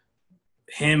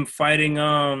him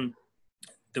fighting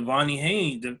Devin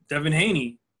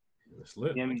Haney. It's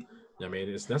lit. I mean,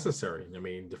 it's necessary. I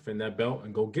mean, defend that belt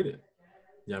and go get it.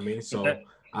 You know what I mean? So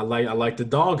I like the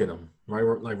dog in him. Right?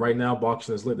 Like right now,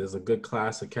 boxing is lit. There's a good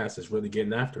class of cats that's really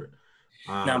getting after it.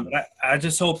 But I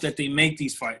just hope that they make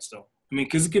these fights, though. I mean,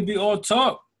 because it could be all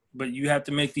talk, but you have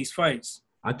to make these fights.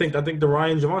 I think the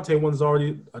Ryan Gervonta one's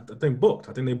already, I think, booked.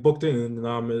 I think they booked it,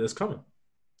 and it's coming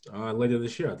later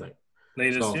this year, I think.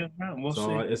 We'll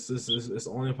see. It's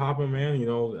only popping, man.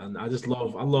 And I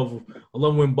love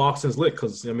when boxing's lit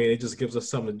because I mean it just gives us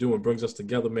something to do and brings us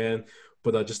together, man.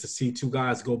 But just to see two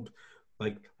guys go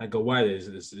go wide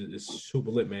is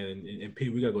super lit, man. And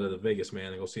Pete, we gotta go to Vegas,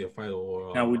 man, and go see a fight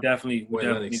or we definitely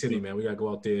Atlantic City, man. We gotta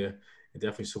go out there and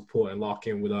definitely support and lock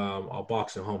in with our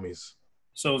boxing homies.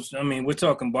 So I mean, we're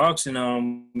talking boxing.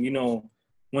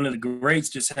 One of the greats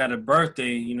just had a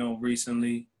birthday,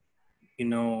 recently.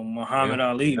 Muhammad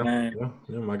Ali, man.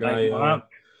 Yeah, my guy.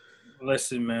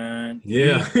 Listen, man.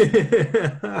 Yeah.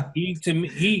 He's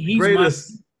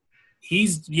greatest.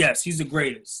 He's the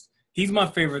greatest. He's my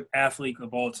favorite athlete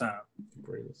of all time.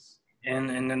 Greatest. And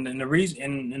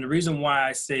the reason why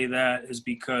I say that is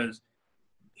because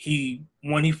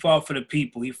when he fought for the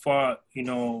people, he fought,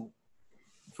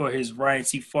 for his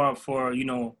rights. He fought for,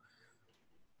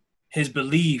 his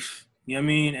belief. You know what I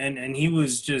mean? And he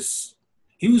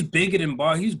was bigger than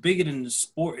boxing. He was bigger than the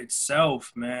sport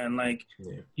itself, man. Like,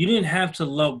 You didn't have to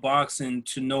love boxing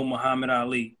to know Muhammad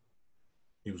Ali.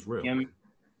 He was real. You know what I mean?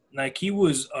 Like, he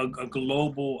was a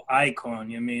global icon,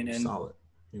 you know what I mean? And solid.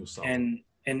 He was solid.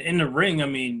 And in the ring, I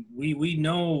mean, we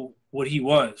know what he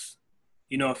was.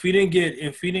 If he didn't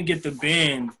get the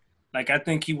ban, like, I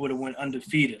think he would have went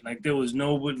undefeated. Like, there was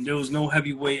no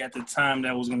heavyweight at the time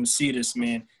that was going to see this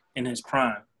man in his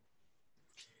prime.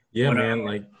 Yeah, man.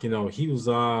 Like, he was,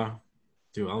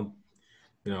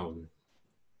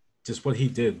 just what he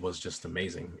did was just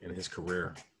amazing in his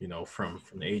career. From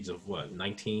the age of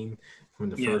 19, from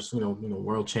the first,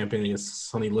 world champion against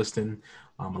Sonny Liston,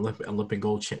 Olympic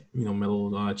gold,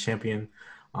 medal champion.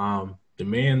 The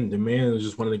man was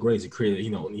just one of the greats. He created, he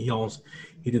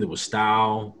did it with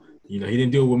style. he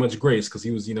didn't do it with much grace because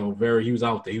he was, he was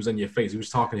out there. He was in your face. He was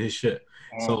talking his shit.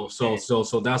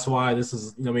 So that's why this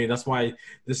is, that's why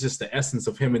this is just the essence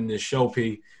of him in this show,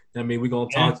 P. I mean, we're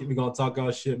gonna talk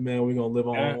our shit, man. We're gonna live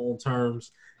on our own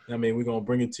terms. I mean, we're gonna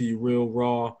bring it to you real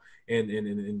raw, and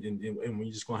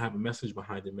we're just gonna have a message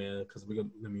behind it, man. Because we're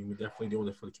definitely doing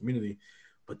it for the community.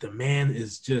 But the man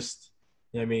is just,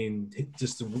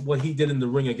 just what he did in the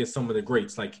ring against some of the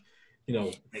greats, like,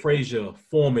 Frazier,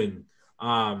 Foreman.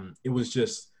 It was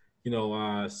just,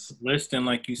 Liston,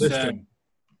 like you said.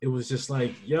 It was just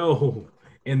like, yo,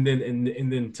 and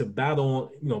then to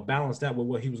battle, balance that with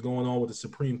what he was going on with the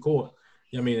Supreme Court.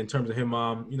 In terms of him,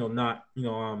 not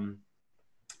going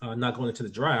into the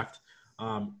draft,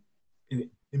 and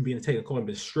being taken court and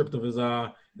been stripped of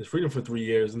his freedom for 3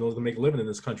 years in order to make a living in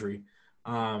this country.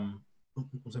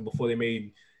 Before they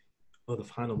made the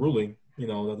final ruling,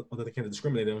 that they can't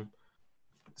discriminate him.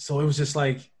 So it was just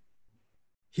like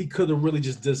he could have really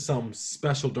just did something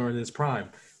special during his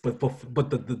prime. But what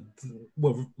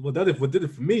did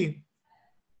it for me,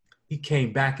 he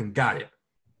came back and got it.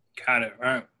 Got it,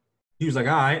 right. He was like,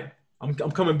 all right, I'm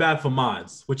coming back for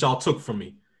mines, which y'all took from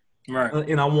me. Right.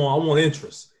 And I want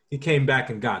interest. He came back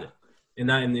and got it.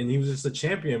 And he was just a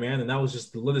champion, man. And that was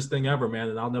just the littlest thing ever, man.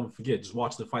 And I'll never forget. Just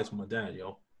watch the fights with my dad,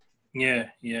 yo. Yeah.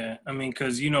 I mean,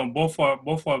 because, both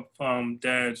our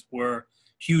dads were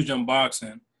huge on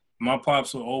boxing. My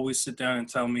pops would always sit down and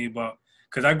tell me about,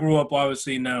 because I grew up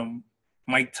obviously in the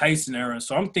Mike Tyson era.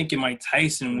 So I'm thinking Mike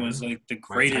Tyson was like the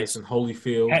greatest. Mike Tyson,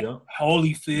 Holyfield.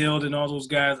 Holyfield and all those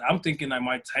guys. I'm thinking that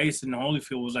Mike Tyson and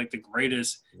Holyfield was like the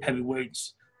greatest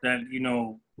heavyweights that,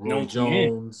 Roy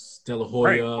Jones, De La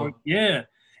Hoya. Right. Yeah.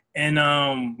 And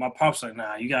my pop's like,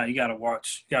 nah, you gotta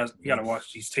watch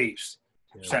these tapes.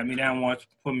 Yeah. Sat me down,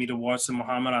 put me to watch some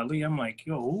Muhammad Ali. I'm like,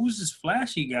 yo, who's this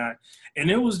flashy guy? And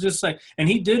it was just like, and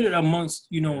he did it amongst,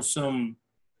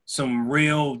 some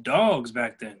real dogs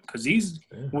back then. Cause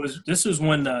this was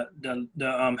when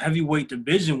the heavyweight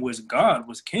division was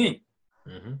king.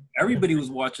 Mm-hmm. Everybody was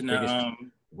watching that.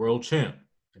 World champ.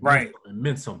 Right. It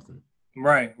meant something.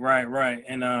 Right.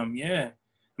 And I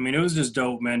mean, it was just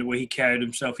dope, man, the way he carried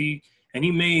himself. He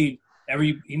made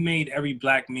every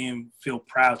black man feel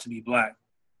proud to be black.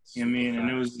 You know what I mean? And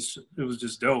it was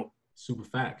just dope. Super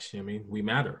facts. You know what I mean? We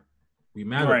matter. We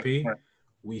matter, right, P. Right.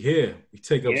 We here. We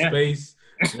take up space.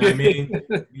 You know what I mean?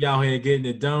 We out here getting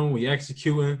it done. We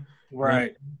executing.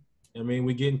 Right. I mean,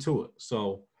 we getting to it.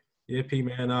 So, yeah, P,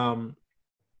 man,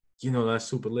 that's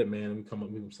super lit, man. We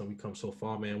come so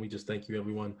far, man. We just thank you,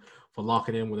 everyone, for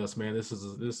locking in with us, man. This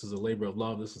is a labor of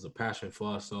love. This is a passion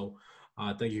for us. So,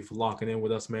 thank you for locking in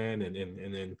with us, man. And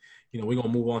then we're gonna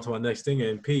move on to our next thing.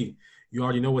 And P, you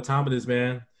already know what time it is,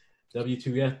 man.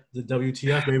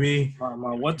 WTF, baby.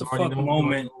 My what the fuck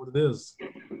moment. What it is.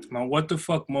 My what the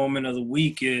fuck moment of the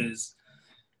week is.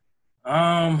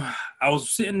 I was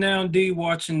sitting down,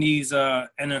 watching these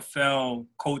NFL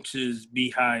coaches be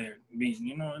hired.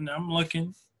 And I'm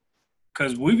looking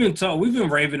because we've been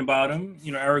raving about him.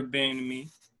 Eric Bieniemy,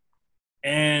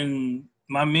 and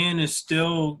my man is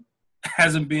still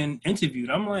hasn't been interviewed.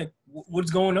 I'm like,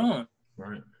 what's going on?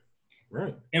 Right.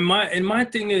 And my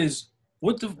thing is,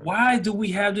 why do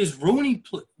we have this Rooney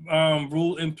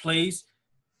rule in place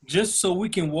just so we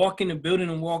can walk in the building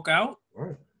and walk out?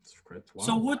 Right.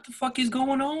 So what the fuck is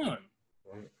going on?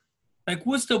 Right. Like,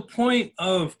 what's the point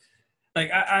of,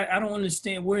 like, I don't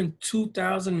understand. We're in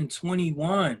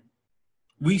 2021.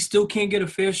 We still can't get a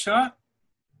fair shot?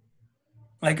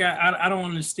 Like, I don't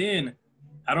understand.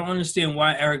 I don't understand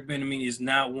why Eric Bieniemy is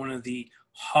not one of the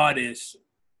hottest,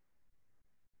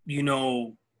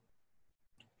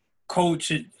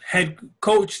 head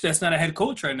coach that's not a head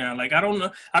coach right now. Like, I don't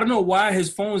know why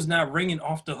his phone's not ringing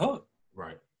off the hook.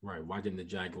 Right. Why didn't the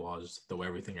Jaguars throw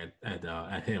everything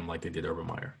at him like they did Urban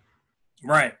Meyer?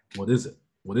 Right. What is it?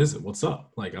 What's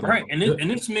up? Like, I don't know. And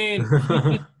this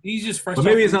man, he's just fresh. But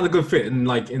maybe it's not a good fit. And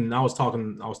I was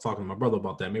talking to my brother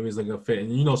about that. Maybe it's not a good fit.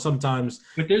 And sometimes.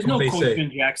 But there's no coach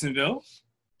in Jacksonville.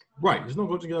 Right. There's no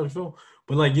coach in Jacksonville.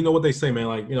 But what they say, man.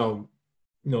 Like,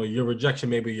 your rejection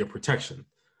may be your protection.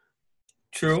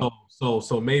 True.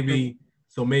 So maybe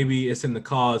it's in the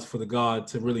cards for the God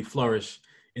to really flourish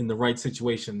in the right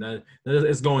situation that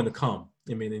is going to come.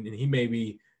 I mean, and he may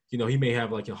be, he may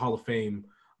have like a Hall of Fame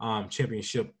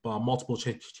championship, multiple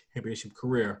championship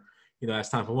career, as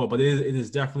time for more. But it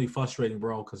is definitely frustrating,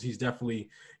 bro, because he's definitely,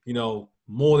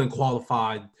 more than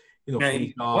qualified, for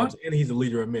these jobs, and he's a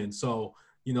leader of men. So,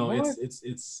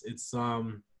 it's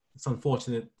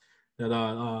unfortunate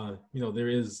that there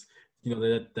is,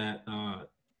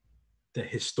 that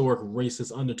historic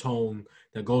racist undertone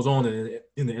that goes on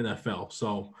in the NFL.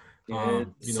 So, We'll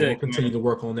Sick, continue man. to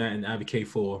work on that and advocate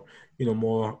for,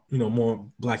 more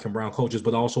black and brown coaches.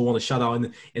 But I also want to shout out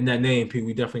in that name, Pete,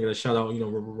 we definitely got to shout out,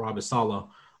 Robert Saleh,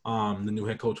 the new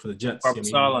head coach for the Jets. I Robert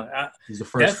mean, Saleh. he's the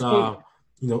first, That's what,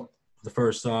 the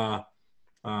first man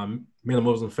of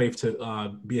Muslim faith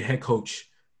to be a head coach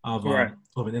right.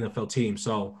 of an NFL team.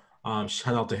 So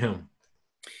shout out to him.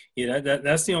 Yeah,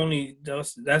 that's the only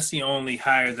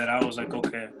hire that I was like,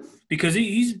 okay, because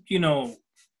he's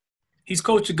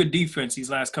coached a good defense these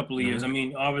last couple of years. I Mm-hmm.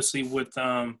 mean, obviously with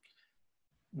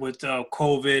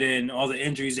COVID and all the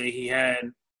injuries that he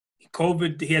had, he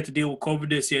had to deal with COVID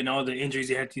this year and all the injuries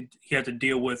he had to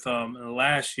deal with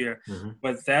last year. Mm-hmm.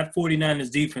 But that 49ers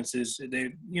defense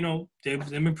they've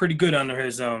been pretty good under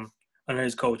his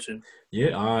coaching.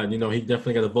 Yeah, he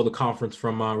definitely got a vote of confidence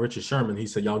from Richard Sherman. He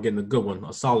said, "Y'all getting a good one,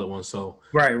 a solid one." So,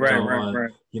 Right.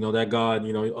 that God,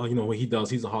 what he does.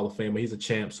 He's a Hall of Famer. He's a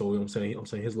champ. So, I'm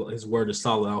saying his word is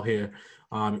solid out here,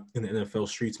 in the NFL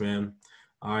streets, man.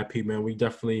 RIP, man. We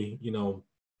definitely,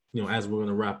 as we're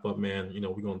gonna wrap up, man.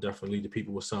 We're gonna definitely lead the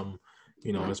people with some,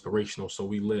 inspirational. So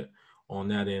we lit on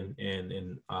that end,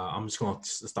 and I'm just gonna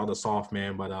start us off,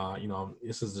 man. But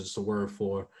this is just a word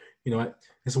for,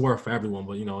 it's a word for everyone,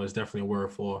 but it's definitely a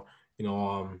word for,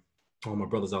 all my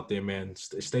brothers out there, man.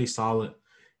 Stay solid,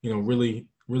 really,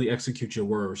 really execute your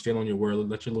word. Stand on your word.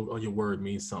 Let your word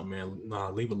mean something, man.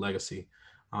 Leave a legacy,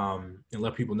 and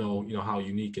let people know, how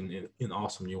unique and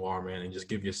awesome you are, man. And just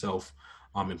give yourself,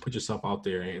 and put yourself out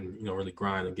there, and really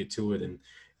grind and get to it, and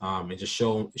just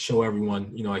show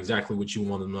everyone, exactly what you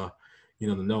want them to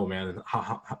know, man, and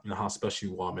how special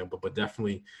you are, man. But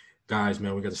definitely, guys,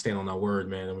 man, we got to stand on our word,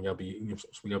 man, and we got to be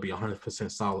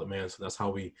 100% solid, man. So that's how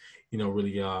we,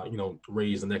 really,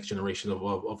 raise the next generation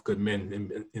of good men, and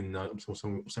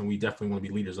we definitely want to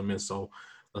be leaders of men. So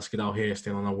let's get out here,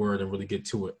 stand on our word, and really get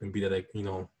to it, and be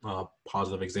that,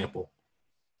 positive example.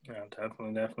 Yeah,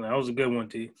 definitely. That was a good one,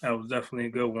 T. That was definitely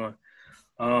a good one.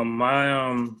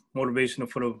 My motivation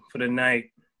for the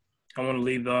night, I want to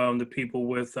leave the people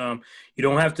with you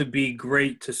don't have to be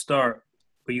great to start,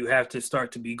 but you have to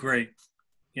start to be great.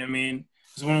 You know what I mean?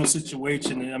 It's one of those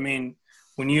situations. I mean,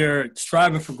 when you're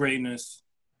striving for greatness,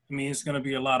 I mean, it's going to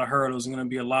be a lot of hurdles. It's going to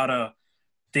be a lot of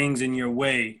things in your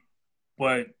way,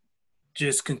 but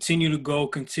just continue to go,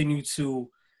 continue to,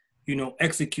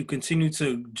 execute, continue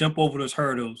to jump over those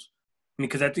hurdles. I mean,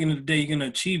 because at the end of the day, you're going to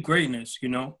achieve greatness, I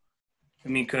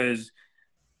mean, because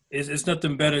it's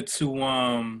nothing better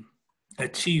to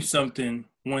achieve something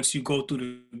once you go through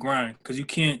the grind, because you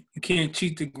can't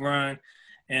cheat the grind,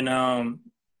 and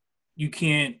you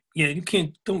can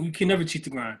never cheat the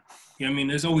grind. You know what I mean?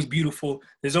 There's always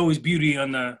beauty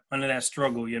under that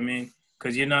struggle. You know what I mean?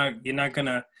 Because you're not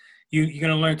gonna you're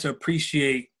gonna learn to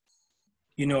appreciate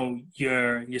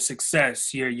your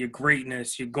success, your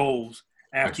greatness, your goals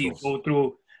after you Actuals. go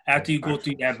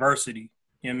through adversity.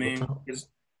 You know what I mean? Okay.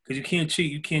 Because you can't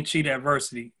cheat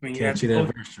adversity. I mean, you Can't have to cheat go.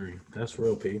 anniversary. That's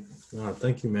real, Pete.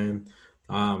 Thank you, man.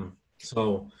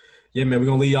 So yeah, man, we're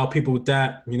gonna leave y'all people with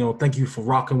that. Thank you for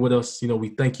rocking with us. We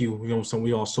thank you. So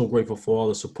we are so grateful for all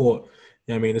the support.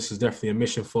 I mean, this is definitely a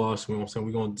mission for us. We're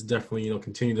going to definitely,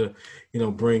 continue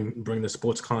to, bring the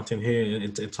sports content here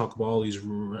and talk about all these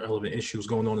relevant issues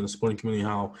going on in the sporting community,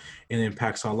 how it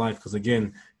impacts our life. Because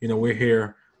again, we're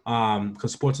here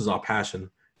because sports is our passion.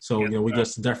 So, Yes, we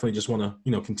just definitely just want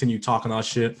to, continue talking our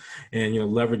shit and,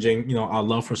 leveraging, our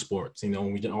love for sports. We're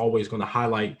always going to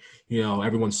highlight,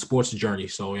 everyone's sports journey.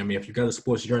 So, I mean, if you got a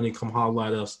sports journey, come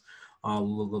highlight us.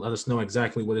 Let us know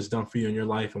exactly what it's done for you in your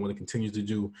life and what it continues to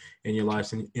do in your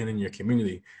lives and in your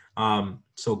community.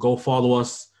 So go follow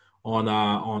us on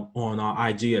our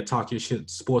IG at Talk Your Shit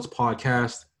Sports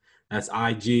Podcast. That's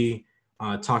IG,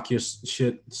 Talk Your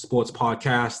Shit Sports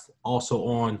Podcast.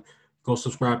 Also go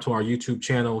subscribe to our YouTube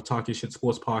channel, Talk Your Shit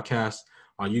Sports Podcast.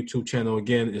 Our YouTube channel,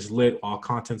 again, is lit. Our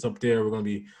content's up there. We're going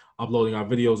to be uploading our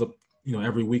videos up,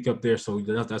 every week up there. So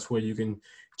that's where you can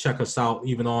check us out,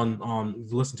 even on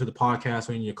listen to the podcast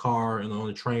or in your car and on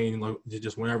the train, like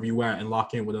just wherever you at, and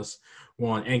lock in with us.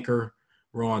 We're on Anchor,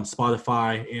 we're on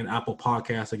Spotify and Apple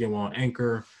Podcasts. Again, we're on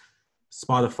Anchor,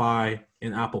 Spotify,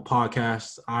 and Apple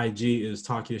Podcasts. IG is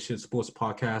Talk Your Shit Sports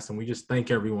Podcast, and we just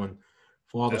thank everyone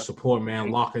for all the support,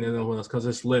 man, locking in with us, because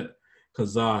it's lit.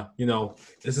 Because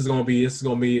this is gonna be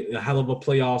a hell of a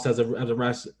playoffs as it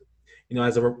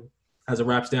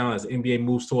wraps down, as the NBA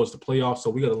moves towards the playoffs. So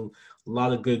we got a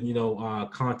lot of good,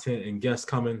 content and guests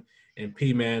coming. And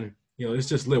P, man, it's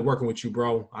just lit working with you,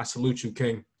 bro. I salute you,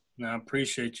 King. No, I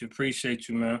appreciate you,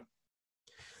 man.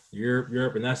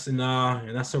 Europe, and that's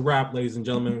a wrap, ladies and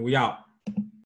gentlemen. We out.